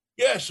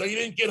 Yeah, so you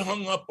didn't get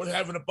hung up with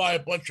having to buy a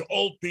bunch of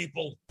old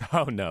people.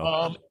 Oh,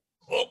 no.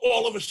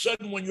 All of a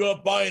sudden, when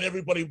you're buying,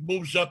 everybody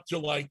moves up to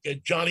like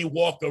Johnny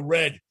Walker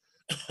Red,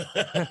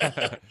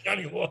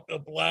 Johnny Walker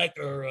Black,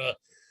 or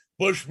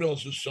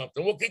Bushmills or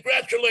something. Well,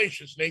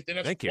 congratulations, Nathan.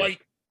 That's quite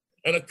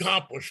an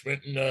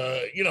accomplishment, and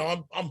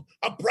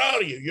I'm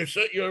proud of you.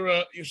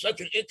 You're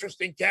such an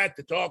interesting cat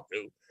to talk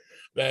to.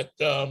 That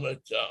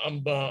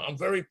I'm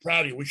very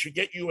proud of you. We should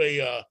get you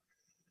a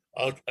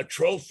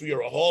trophy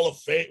or a Hall of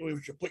Fame.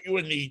 We should put you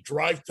in the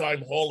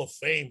DriveTime Hall of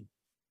Fame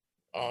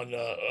on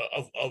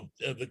of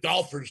the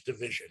golfers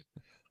division,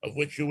 of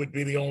which you would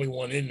be the only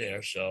one in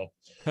there. So,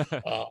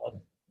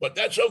 but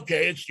that's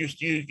okay. It's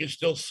just you can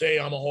still say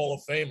I'm a Hall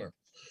of Famer.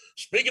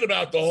 Speaking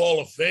about the Hall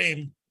of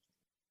Fame,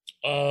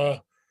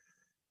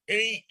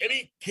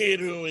 any kid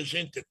who is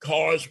into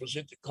cars was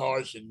into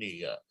cars in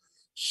the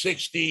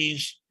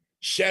 60s,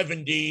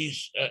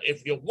 70s.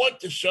 If you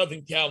went to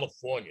Southern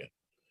California,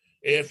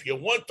 if you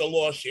went to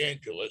Los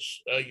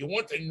Angeles, you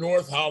went to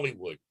North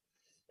Hollywood,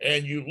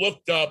 and you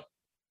looked up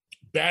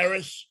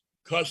Barris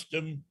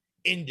Kustom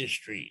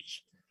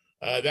Industries.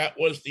 That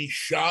was the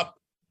shop,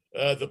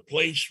 the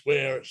place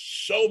where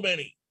so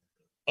many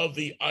of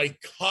the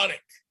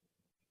iconic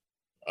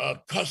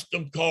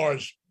custom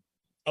cars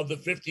of the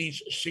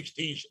 50s,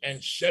 60s, and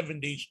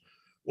 70s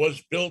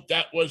was built.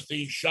 That was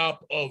the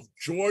shop of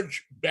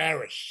George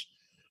Barris.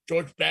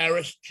 George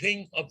Barris,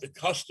 king of the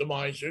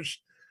customizers,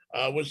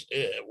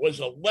 was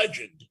a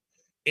legend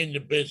in the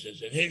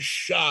business. And his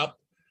shop,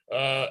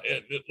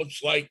 it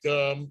looks like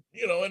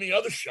any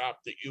other shop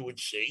that you would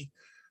see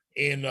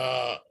in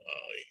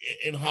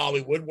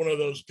Hollywood, one of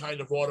those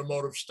kind of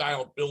automotive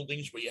style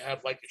buildings where you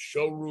have like a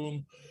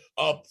showroom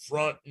up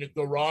front and the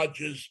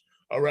garages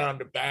around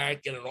the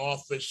back and an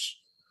office.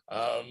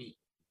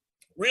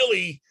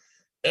 Really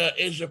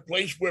is a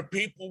place where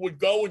people would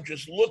go and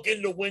just look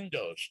in the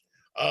windows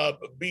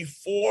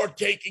before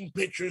taking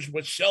pictures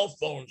with cell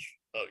phones.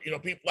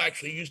 People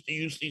actually used to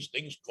use these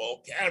things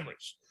called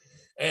cameras.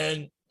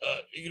 And,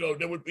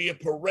 there would be a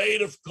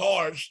parade of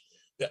cars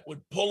that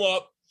would pull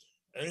up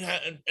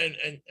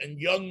and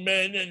young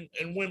men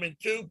and women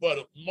too,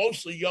 but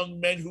mostly young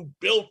men who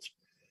built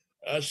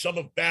some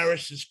of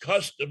Barris's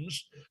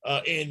customs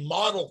in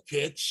model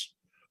kits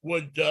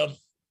would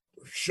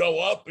show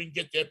up and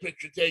get their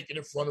picture taken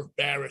in front of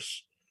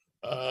Barris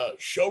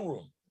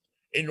showroom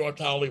in North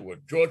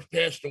Hollywood. George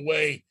passed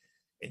away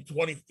in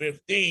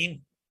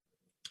 2015,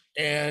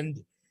 and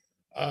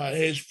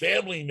his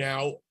family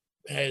now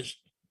has,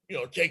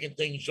 taken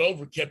things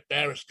over, kept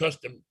Barris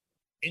Kustom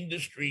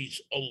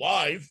Industries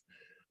alive.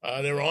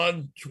 They're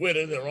on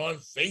Twitter, they're on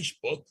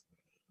Facebook,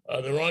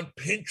 they're on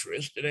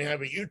Pinterest, and they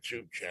have a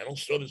YouTube channel.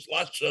 So there's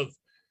lots of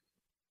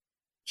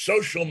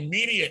social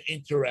media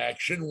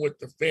interaction with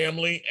the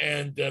family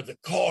and the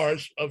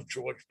cars of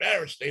George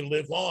Barris. They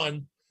live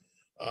on.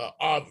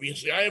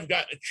 Obviously, I have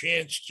gotten a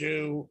chance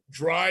to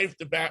drive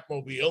the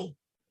Batmobile.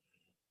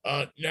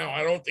 Now,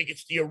 I don't think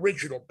it's the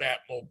original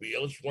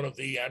Batmobile. It's one of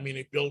the,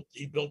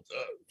 he built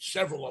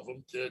several of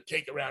them to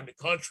take around the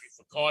country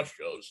for car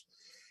shows.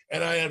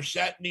 And I have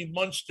sat in the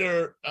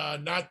Munster,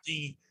 not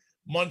the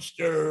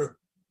Munster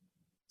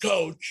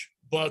coach,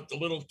 but the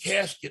little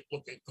casket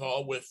looking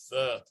car with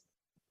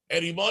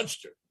Eddie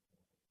Munster,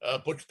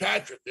 Butch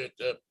Patrick at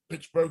the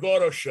Pittsburgh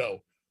Auto Show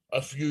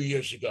a few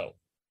years ago.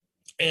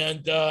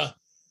 And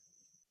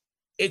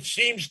it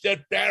seems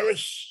that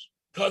Barris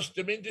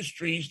Kustom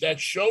Industries, that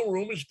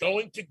showroom, is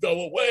going to go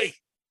away,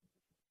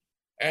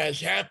 as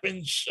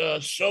happens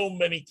so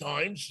many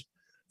times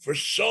for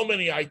so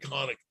many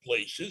iconic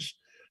places.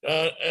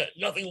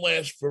 Nothing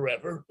lasts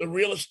forever. The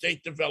real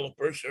estate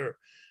developers are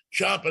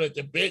chomping at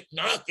the bit,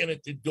 knocking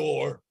at the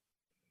door.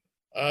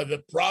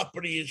 The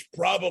property is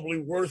probably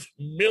worth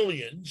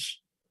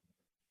millions,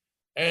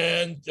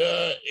 and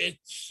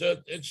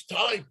it's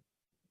time.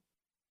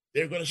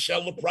 They're going to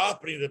sell the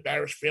property. The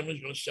Barris family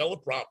is going to sell the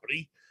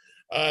property.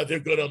 They're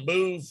going to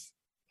move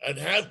and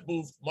have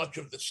moved much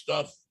of the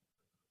stuff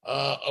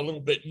a little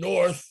bit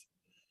north,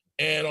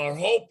 and are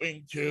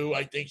hoping to,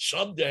 I think,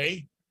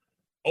 someday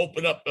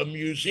open up a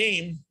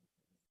museum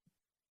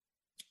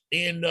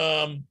in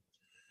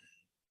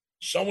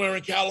somewhere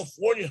in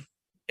California.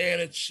 And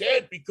it's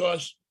sad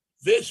because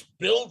this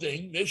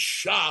building, this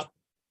shop,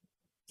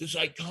 this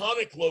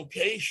iconic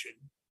location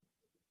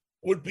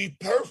would be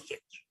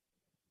perfect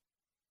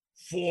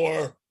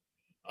for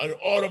an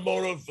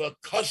automotive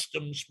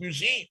customs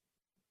museum.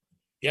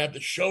 You have the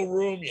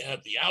showroom, you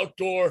have the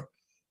outdoor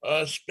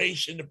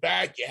space in the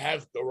back, you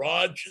have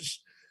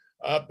garages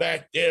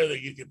back there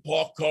that you can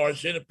park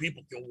cars in and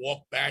people can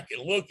walk back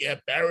and look. You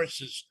have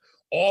Barris's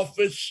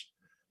office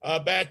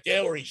back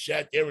there where he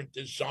sat there and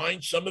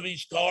designed some of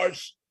these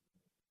cars,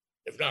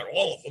 if not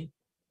all of them.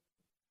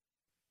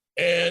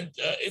 And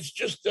it's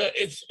just,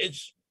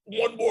 it's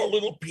one more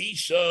little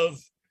piece of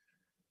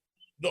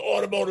the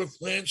automotive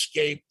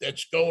landscape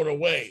that's going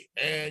away.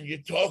 And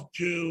you talk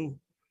to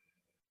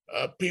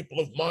people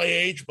of my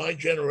age, my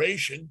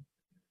generation,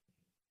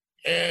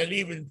 and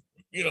even,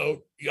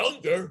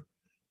 younger,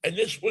 and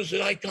this was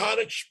an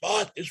iconic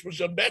spot. This was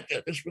a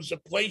mecca. This was a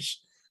place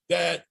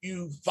that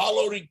you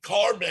followed in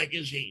car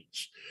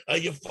magazines.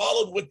 You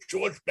followed what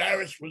George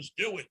Barris was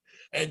doing,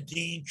 and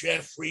Dean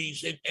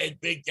Jeffries and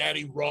Big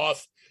Daddy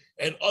Roth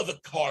and other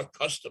car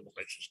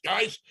customizers,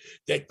 guys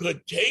that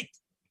could take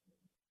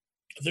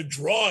the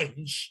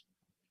drawings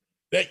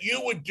that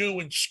you would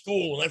do in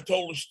school. And I've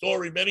told the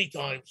story many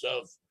times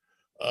of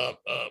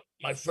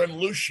my friend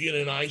Lucian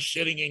and I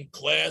sitting in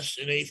class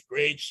in 8th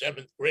grade,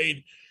 7th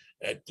grade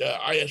at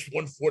IS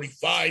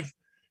 145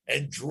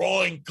 and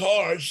drawing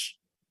cars,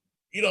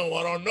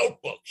 on our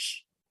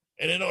notebooks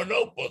and in our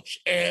notebooks.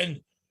 And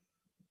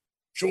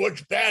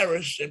George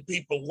Barris and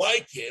people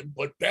like him,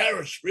 but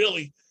Barris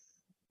really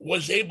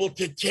was able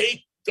to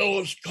take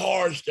those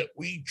cars that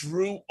we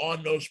drew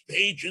on those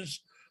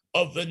pages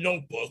of the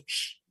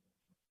notebooks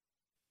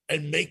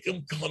and make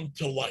them come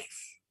to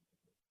life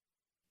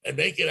and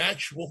make an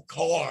actual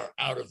car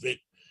out of it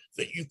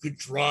that you could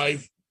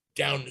drive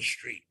down the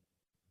street.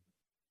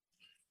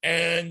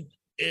 And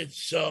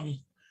it's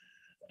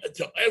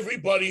to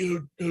everybody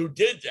who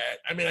did that.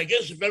 I mean, I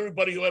guess if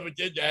everybody who ever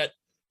did that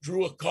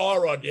drew a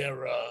car on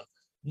their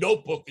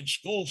notebook in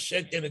school,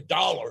 sent in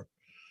 $1,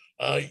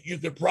 you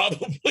could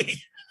probably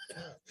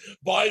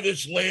buy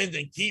this land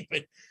and keep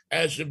it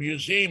as a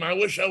museum. I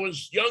wish I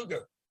was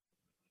younger.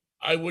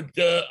 I would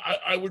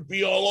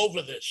be all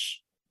over this.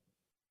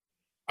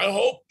 I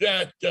hope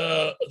that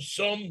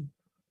some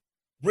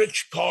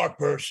rich car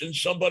person,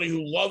 somebody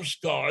who loves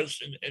cars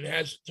and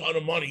has a ton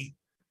of money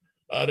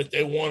that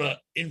they want to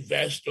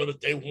invest or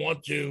that they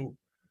want to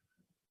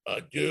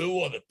do,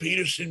 or the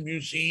Peterson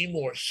Museum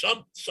or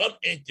some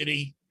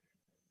entity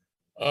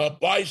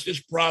buys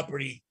this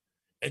property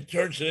and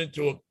turns it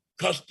into a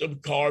custom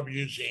car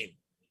museum.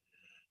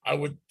 I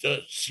would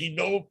see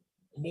no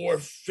more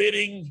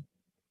fitting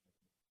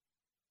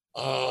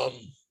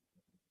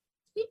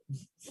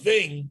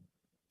thing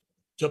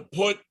to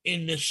put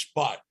in this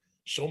spot.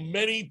 So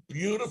many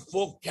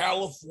beautiful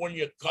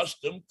California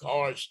custom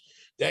cars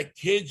that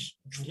kids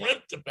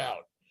dreamt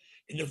about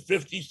in the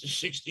 50s, the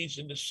 60s,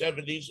 and the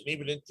 70s, and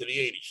even into the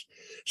 80s.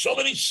 So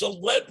many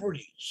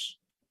celebrities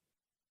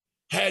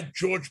had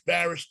George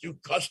Barris do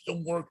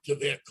custom work to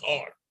their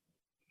car.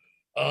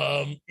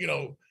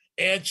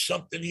 Add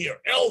something here.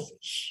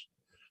 Elvis,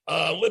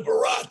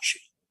 Liberace.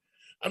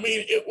 I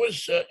mean, it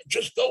was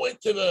just go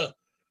into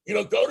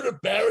go to the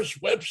Barris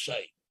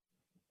website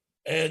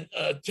and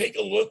take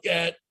a look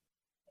at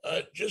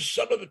just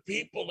some of the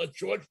people that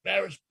George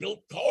Barris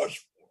built cars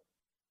for.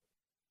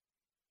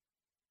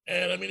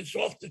 And I mean, it's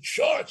off the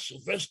charts.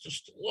 Sylvester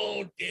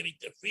Stallone, Danny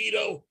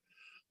DeVito.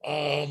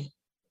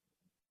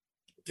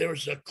 There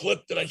was a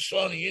clip that I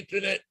saw on the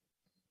internet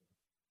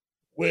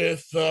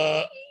with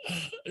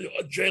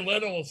Jay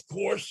Leno, of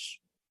course,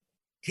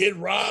 Kid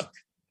Rock.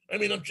 I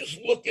mean, I'm just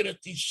looking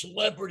at these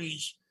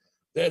celebrities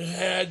that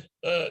had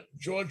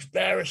George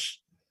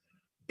Barris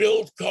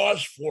build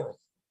cars for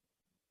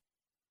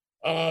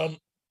him.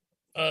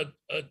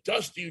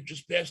 Dusty, who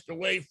just passed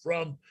away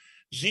from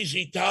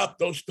ZZ Top,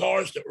 those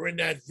cars that were in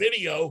that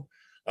video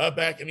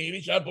back in the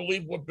 80s, I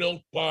believe were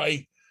built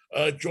by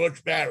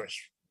George Barris.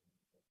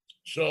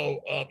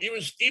 So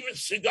even Steven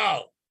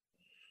Seagal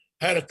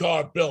had a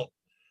car built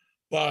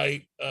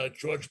by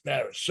George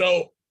Barris.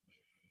 So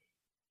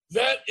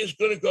that is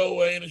going to go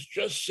away, and it's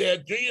just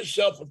sad. Do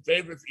yourself a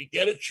favor if you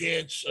get a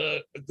chance.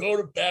 Go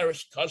to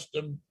Barris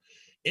Kustom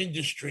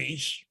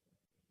Industries.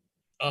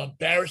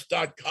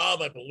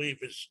 Barris.com, I believe,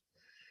 is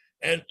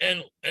and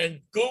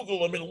Google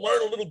them and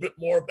learn a little bit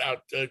more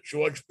about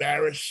George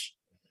Barris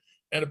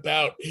and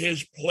about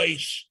his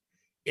place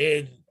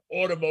in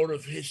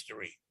automotive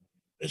history.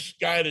 This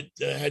guy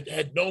that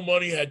had no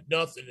money, had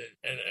nothing,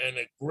 and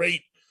a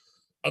great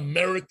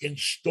American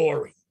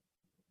story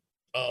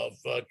of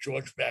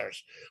George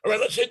Barris. All right,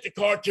 let's hit the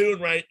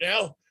cartoon right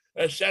now.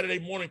 Saturday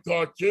morning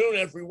cartoon.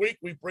 Every week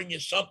we bring you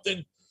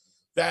something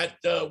that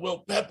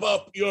will pep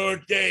up your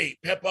day,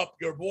 pep up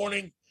your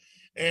morning,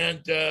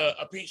 and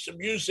a piece of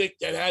music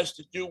that has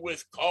to do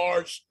with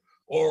cars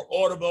or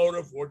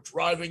automotive or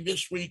driving.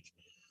 This week,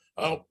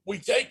 we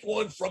take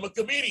one from a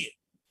comedian,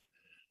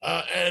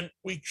 and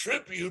we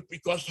tribute,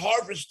 because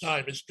harvest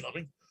time is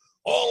coming,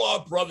 all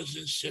our brothers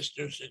and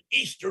sisters in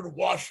Eastern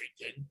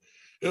Washington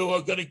who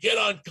are going to get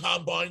on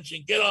combines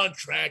and get on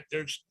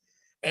tractors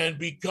and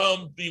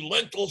become the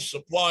lentil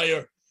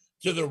supplier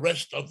to the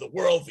rest of the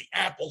world. The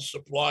apple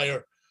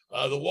supplier,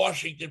 the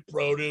Washington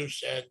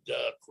produce and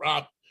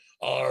crop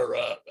are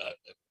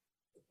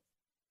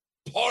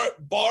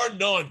bar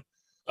none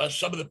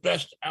some of the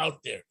best out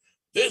there.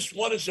 This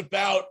one is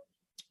about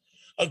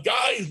a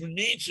guy who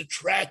needs a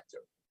tractor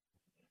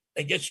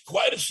and gets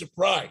quite a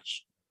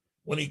surprise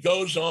when he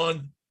goes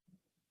on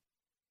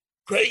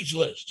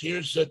Craigslist.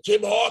 Here's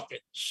Tim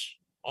Hawkins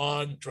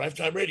on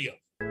DriveTime Radio.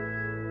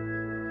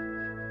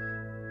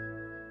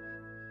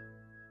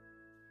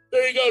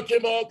 There you go,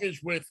 Tim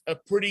Hawkins with a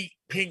pretty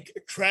pink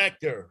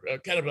tractor,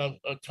 kind of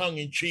a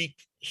tongue-in-cheek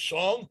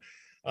song.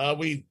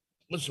 We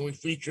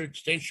featured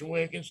station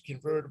wagons,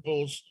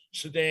 convertibles,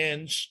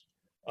 sedans,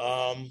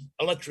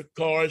 electric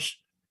cars.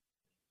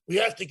 We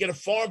have to get a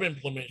farm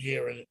implement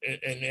here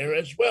in there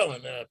as well.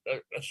 And a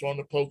song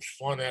that pokes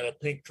fun at a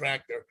pink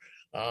tractor.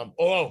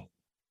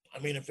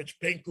 If it's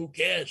pink, who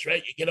cares,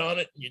 right? You get on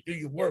it and you do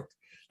your work.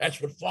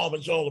 That's what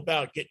farming's all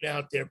about, getting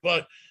out there.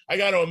 But I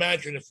got to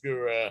imagine if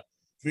you're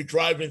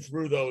driving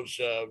through those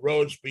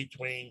roads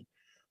between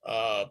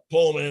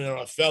Pullman or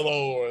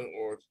Othello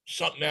or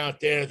something out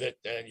there that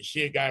you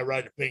see a guy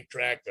riding a pink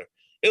tractor,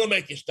 it'll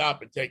make you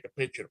stop and take a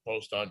picture to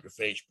post on your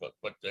Facebook.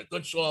 But a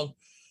good song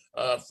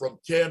from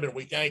Tim, and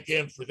we thank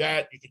him for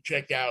that. You can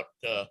check out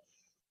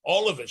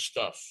all of his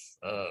stuff,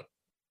 a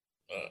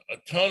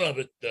ton of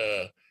it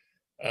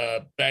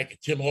back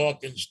at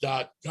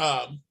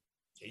timhawkins.com.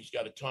 He's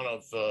got a ton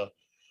of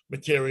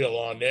material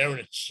on there, and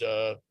it's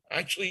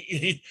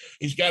actually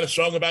he's got a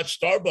song about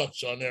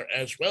Starbucks on there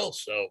as well.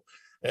 So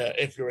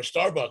if you're a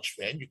Starbucks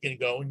fan, you can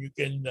go and you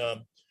can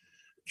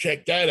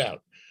check that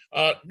out.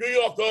 New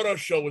York Auto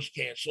Show was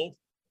canceled.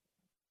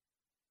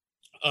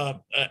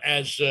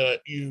 As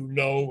you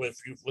know, if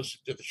you've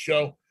listened to the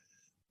show,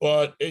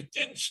 but it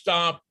didn't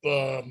stop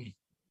a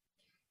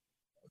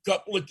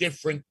couple of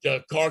different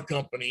car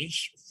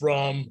companies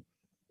from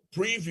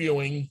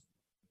previewing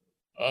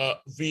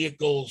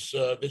vehicles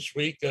this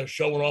week,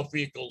 showing off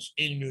vehicles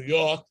in New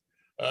York.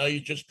 You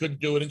just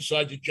couldn't do it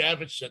inside the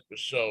Javits Center.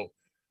 So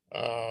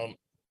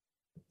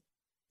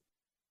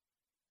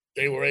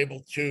they were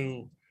able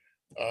to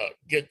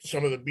get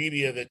some of the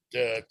media that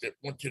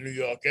went to New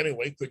York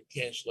anyway, couldn't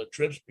cancel their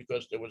trips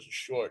because there was a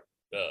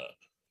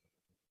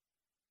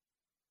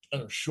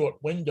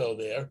short window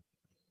there.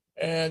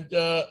 And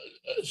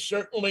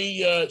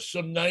certainly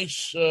some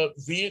nice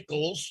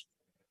vehicles.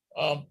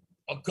 A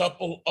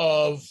couple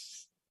of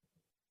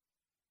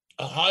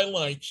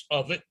highlights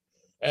of it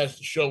as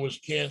the show was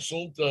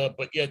canceled,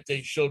 but yet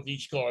they showed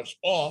these cars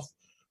off.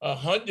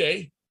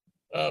 Hyundai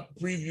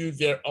previewed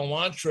their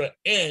Elantra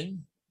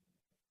N,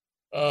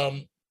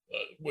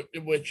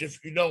 which, if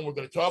you know, we're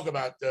going to talk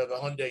about the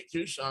Hyundai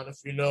Tucson. If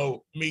you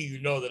know me,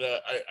 you know that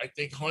I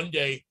think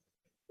Hyundai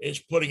is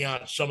putting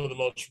out some of the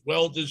most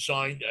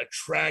well-designed,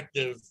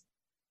 attractive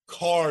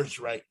cars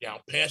right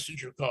now,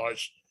 passenger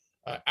cars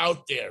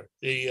out there.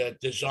 The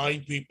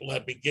design people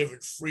have been given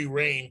free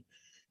rein,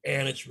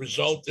 and it's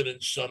resulted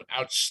in some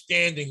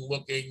outstanding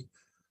looking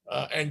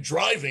and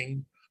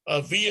driving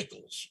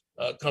vehicles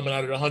coming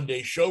out of the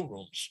Hyundai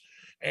showrooms.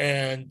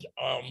 And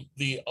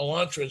the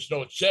Elantra is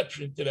no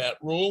exception to that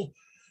rule.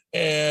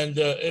 And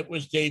it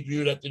was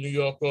debuted at the New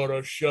York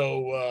Auto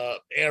Show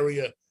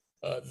area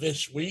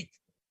this week,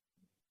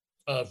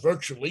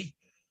 virtually,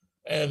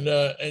 and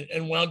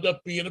wound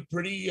up being a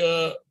pretty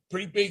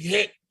big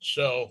hit.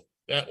 So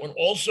that one.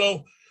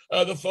 Also,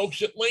 the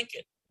folks at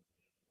Lincoln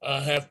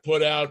have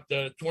put out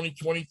the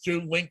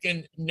 2022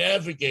 Lincoln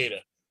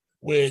Navigator,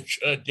 which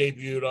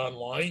debuted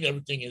online.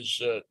 Everything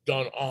is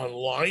done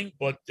online,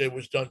 but it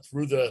was done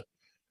through the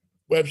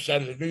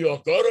website of the New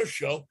York Auto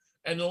Show.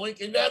 And the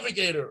Lincoln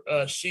Navigator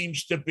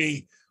seems to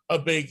be a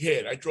big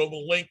hit. I drove a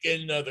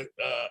Lincoln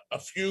a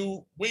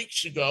few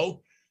weeks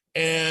ago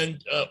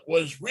and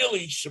was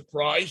really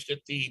surprised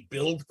at the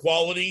build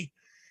quality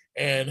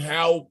and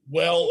how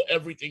well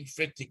everything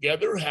fit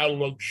together, how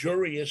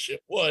luxurious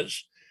it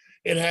was.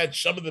 It had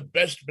some of the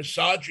best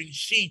massaging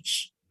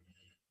seats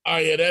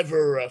I had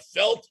ever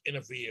felt in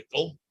a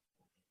vehicle.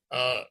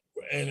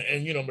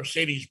 And you know,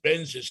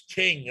 Mercedes-Benz is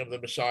king of the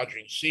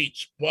massaging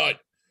seats, but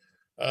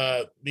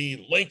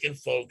the Lincoln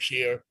folks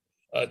here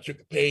took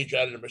a page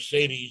out of the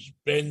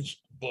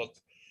Mercedes-Benz book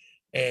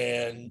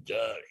and,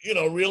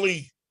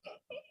 really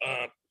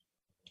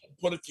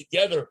put it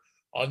together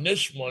on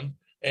this one.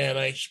 And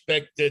I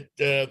expect that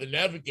the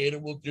Navigator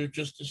will do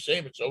just the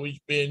same. It's always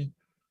been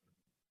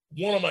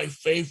one of my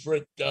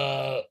favorite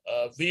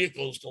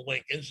vehicles, the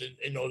Lincolns,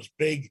 and those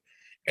big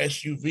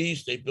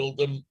SUVs. They build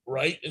them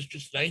right. It's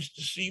just nice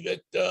to see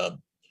that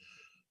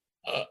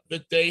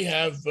that they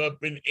have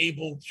been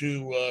able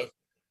to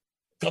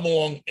come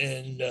along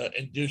and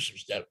do some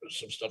stuff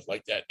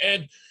like that.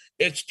 And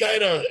it's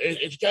kind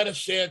of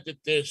sad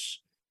that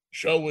this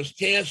show was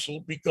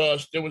canceled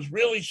because there was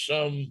really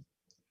some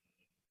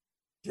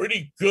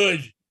pretty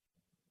good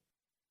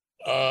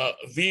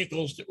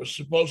vehicles that were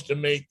supposed to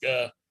make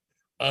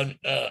an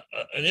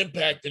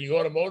impact in the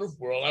automotive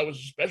world. I was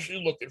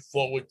especially looking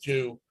forward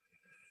to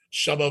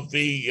some of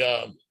the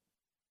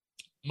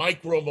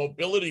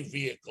micro-mobility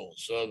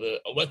vehicles, the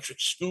electric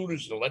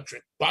scooters and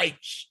electric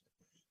bikes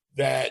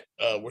that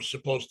were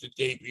supposed to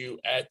debut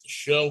at the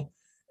show.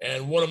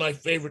 And one of my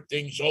favorite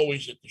things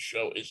always at the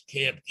show is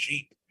Camp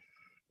Jeep,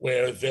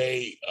 where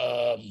they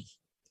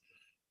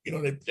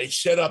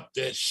set up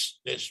this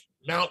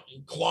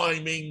mountain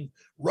climbing,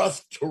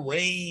 rough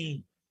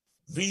terrain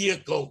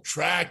vehicle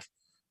track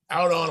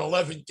out on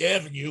 11th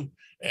Avenue,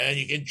 and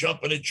you can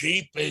jump in a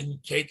Jeep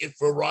and take it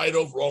for a ride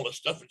over all the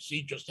stuff and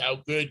see just how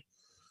good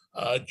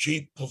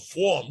Jeep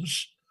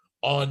performs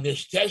on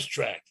this test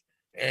track.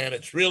 And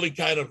it's really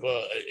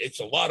it's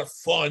a lot of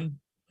fun.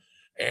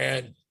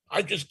 And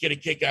I just get a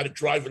kick out of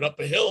driving up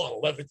a hill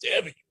on 11th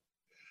Avenue.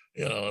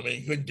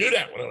 You couldn't do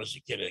that when I was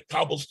a kid.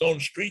 Cobblestone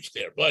streets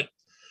there. But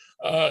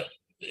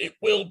it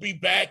will be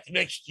back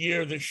next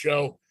year, the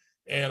show,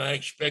 and I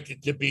expect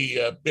it to be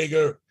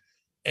bigger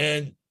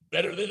and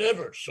better than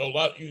ever. So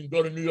you can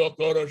go to New York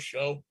Auto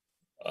Show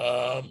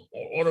or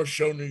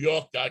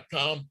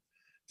autoshownewyork.com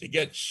to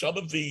get some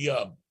of the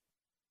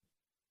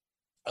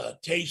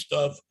taste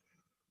of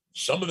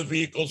some of the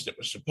vehicles that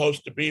were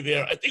supposed to be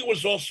there. I think it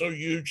was also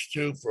huge,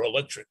 too, for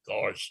electric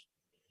cars,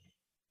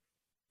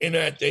 in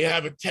that they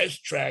have a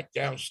test track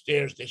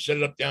downstairs. They set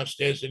it up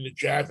downstairs in the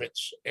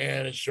Javits,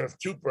 and it served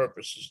two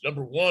purposes.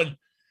 Number one,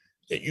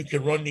 that you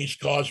can run these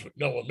cars with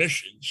no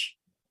emissions,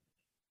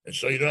 and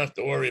so you don't have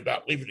to worry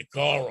about leaving the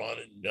car on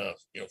and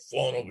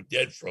falling over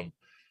dead from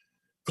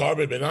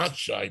carbon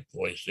monoxide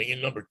poisoning.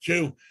 And number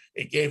two,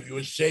 it gave you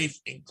a safe,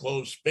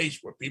 enclosed space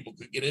where people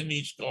could get in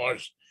these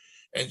cars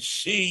and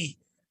see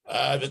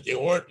that they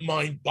weren't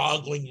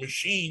mind-boggling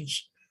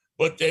machines,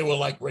 but they were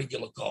like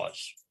regular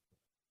cars.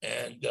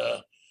 And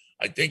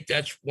I think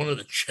that's one of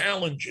the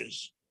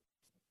challenges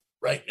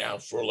right now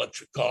for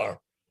electric car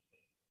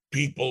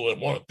people don't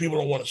want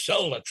to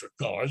sell electric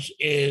cars,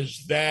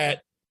 is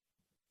that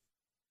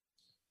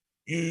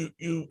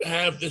you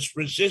have this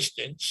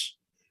resistance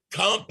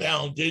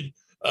compounded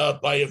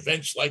by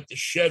events like the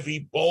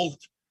Chevy Bolt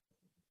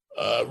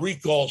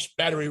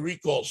battery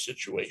recall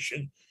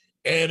situation.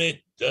 And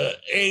it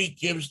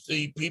gives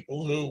the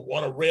people who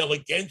want to rail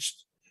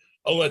against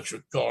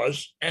electric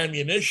cars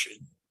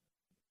ammunition.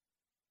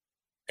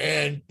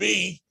 And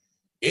B,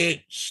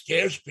 it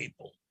scares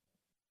people.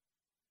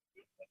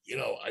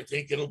 I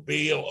think it'll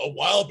be a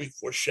while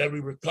before Chevy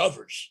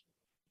recovers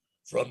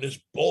from this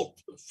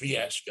Bolt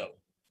fiasco.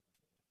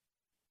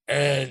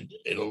 And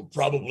it'll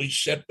probably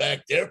set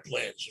back their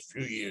plans a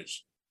few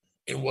years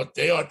in what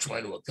they are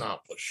trying to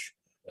accomplish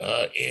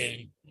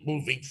in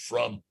moving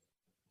from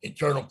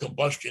internal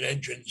combustion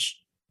engines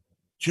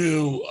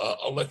to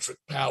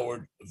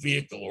electric-powered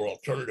vehicle or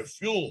alternative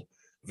fuel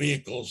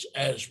vehicles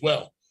as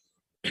well.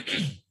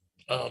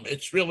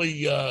 It's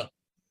really,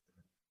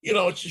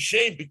 it's a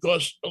shame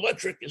because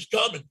electric is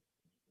coming.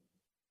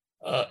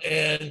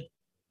 And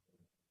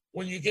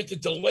when you get the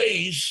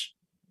delays,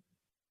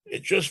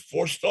 it just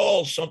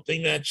forestalls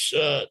something that's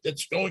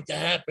going to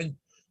happen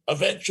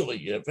eventually.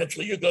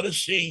 Eventually, you're going to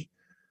see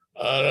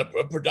a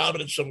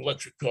predominance of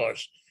electric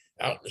cars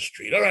out in the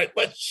street. All right,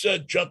 let's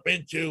jump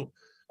into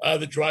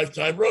the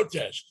DriveTime Road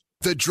Test.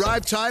 The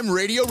DriveTime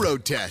Radio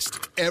Road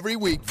Test. Every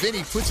week,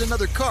 Vinnie puts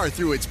another car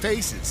through its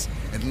paces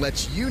and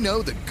lets you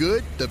know the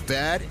good, the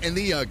bad, and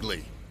the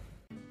ugly.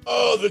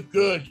 Oh, the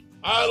good.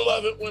 I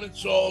love it when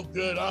it's all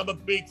good. I'm a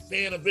big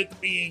fan of it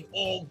being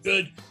all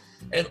good.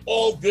 And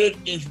all good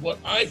is what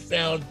I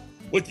found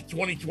with the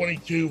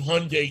 2022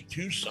 Hyundai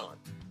Tucson.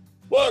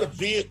 What a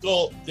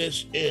vehicle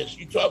this is.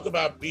 You talk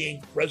about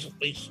being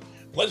pleasantly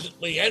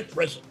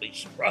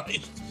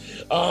surprised.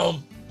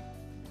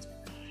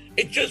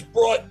 It just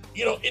brought,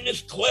 in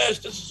this class,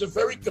 this is a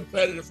very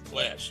competitive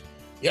class.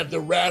 You have the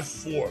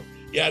RAV4,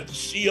 you have the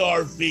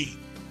CRV,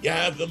 you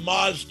have the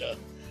Mazda.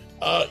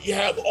 You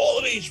have all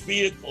of these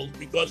vehicles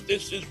because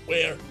this is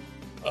where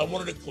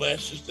one of the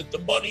classes that the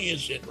money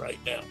is in right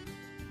now.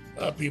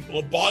 People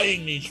are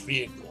buying these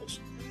vehicles.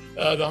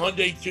 The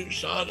Hyundai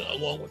Tucson,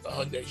 along with the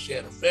Hyundai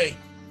Santa Fe,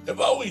 have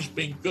always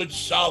been good,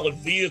 solid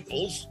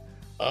vehicles.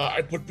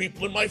 I put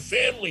people in my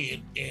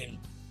family in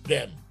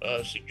them,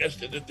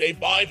 suggested that they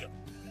buy them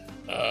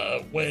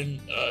when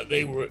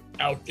they were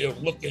out there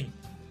looking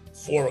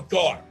for a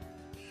car.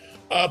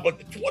 But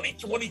the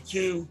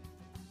 2022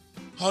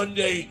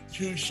 Hyundai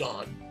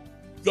Tucson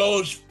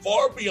goes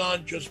far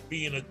beyond just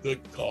being a good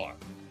car.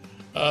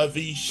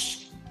 The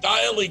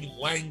styling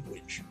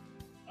language,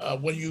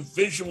 when you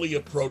visually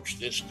approach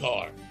this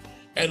car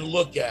and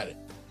look at it,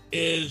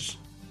 is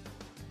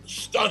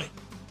stunning.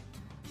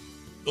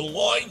 The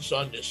lines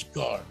on this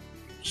car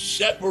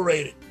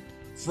separated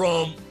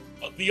from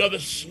the other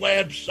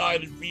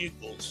slab-sided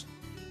vehicles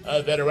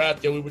that are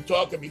out there. We were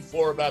talking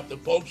before about the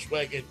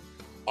Volkswagen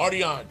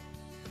Arteon,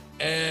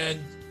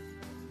 and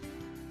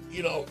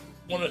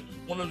one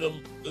of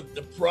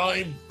the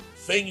prime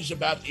things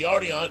about the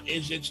Arteon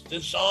is its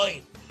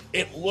design.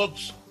 It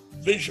looks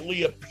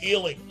visually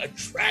appealing,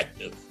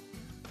 attractive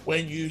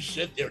when you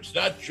sit there. It's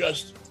not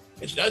just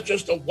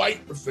a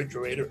white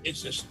refrigerator.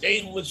 It's a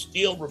stainless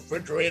steel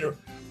refrigerator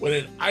with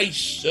an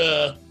ice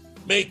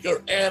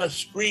maker and a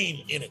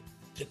screen in it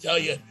to tell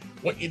you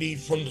what you need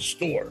from the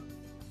store.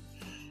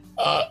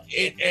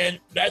 And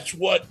that's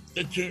what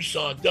the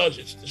Tucson does.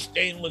 It's the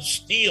stainless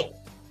steel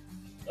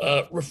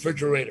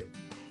refrigerator.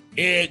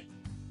 It,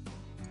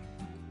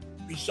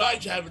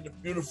 besides having the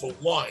beautiful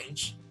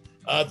lines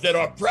that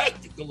are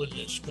practical in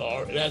this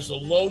car, it has a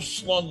low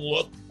slung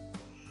look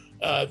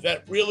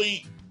that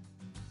really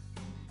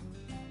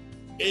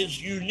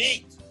is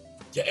unique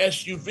to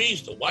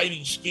SUVs. The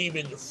lighting scheme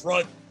in the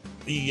front,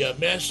 the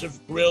massive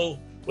grille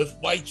with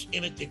lights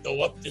in it that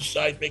go up the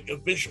side, make a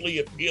visually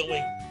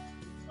appealing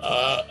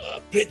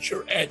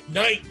picture at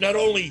night. Not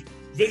only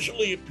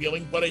visually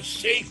appealing, but a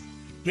safe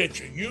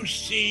picture. You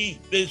see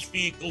this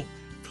vehicle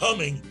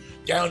coming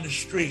down the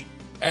street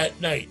at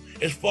night.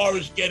 As far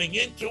as getting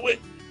into it,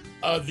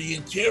 the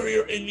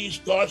interior in these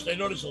cars, I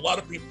notice a lot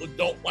of people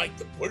don't like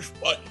the push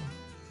button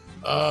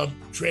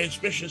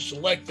transmission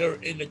selector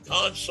in the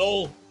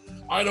console.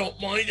 I don't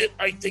mind it.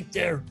 I think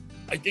they're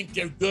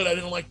good. I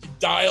didn't like the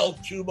dial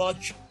too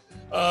much,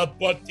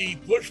 but the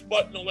push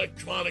button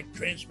electronic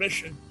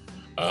transmission,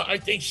 I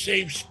think,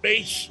 saves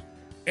space,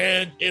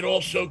 and it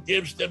also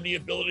gives them the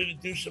ability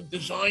to do some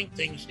design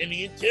things in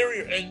the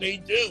interior, and they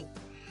do.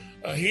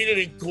 Heated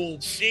and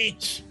cooled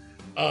seats,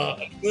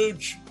 a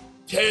huge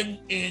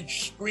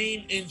 10-inch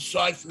screen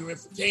inside for your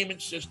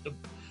infotainment system.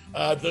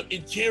 The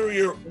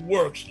interior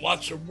works.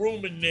 Lots of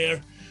room in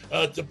there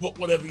to put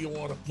whatever you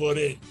want to put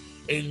in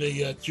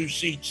the two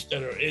seats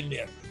that are in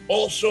there.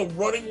 Also,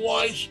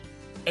 running-wise,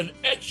 an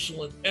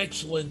excellent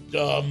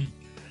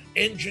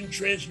engine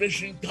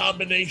transmission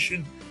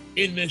combination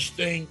in this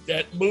thing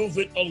that move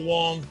it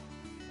along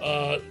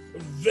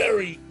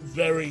very,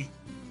 very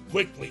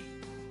quickly.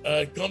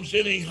 It comes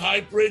in a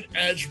hybrid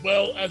as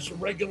well as a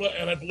regular,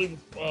 and I believe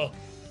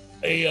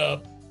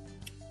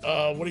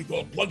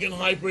plug-in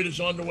hybrid is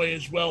on the way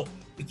as well.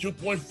 The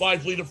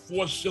 2.5 liter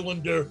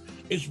 4-cylinder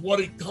is what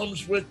it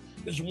comes with.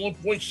 There's a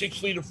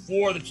 1.6 liter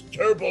 4 that's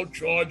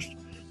turbocharged.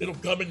 It'll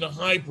come in the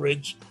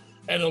hybrids,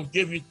 and it'll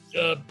give you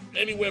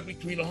anywhere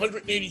between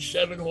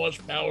 187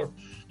 horsepower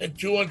and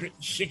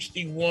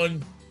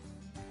 261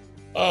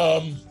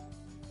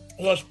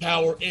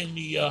 horsepower in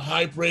the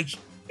hybrids.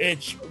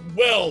 It's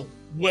well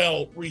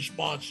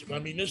responsive. I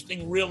mean, this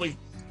thing really,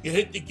 you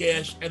hit the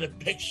gas and it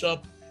picks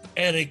up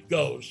and it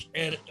goes.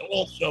 And it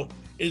also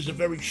is a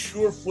very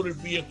sure-footed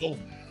vehicle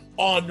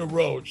on the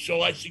road.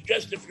 So I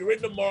suggest if you're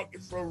in the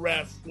market for a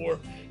RAV4, if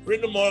you're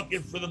in the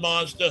market for the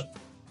Mazda,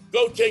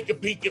 go take a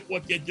peek at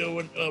what they're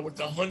doing with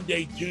the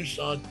Hyundai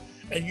Tucson,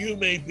 and you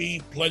may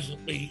be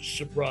pleasantly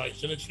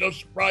surprised. And it's no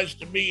surprise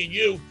to me and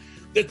you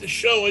that the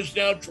show is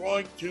now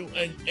drawing to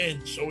an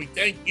end. So we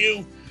thank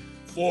you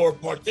for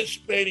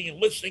participating and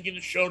listening in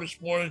the show this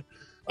morning.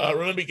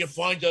 Remember, you can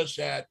find us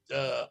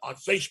on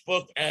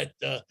Facebook at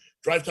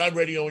DriveTime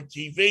Radio and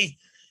TV.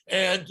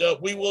 And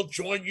we will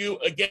join you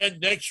again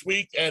next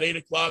week at 8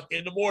 o'clock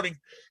in the morning,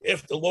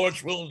 if the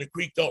Lord's will and the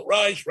creek don't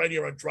rise, right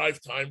here on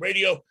DriveTime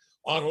Radio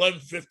on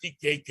 1150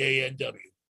 KKNW.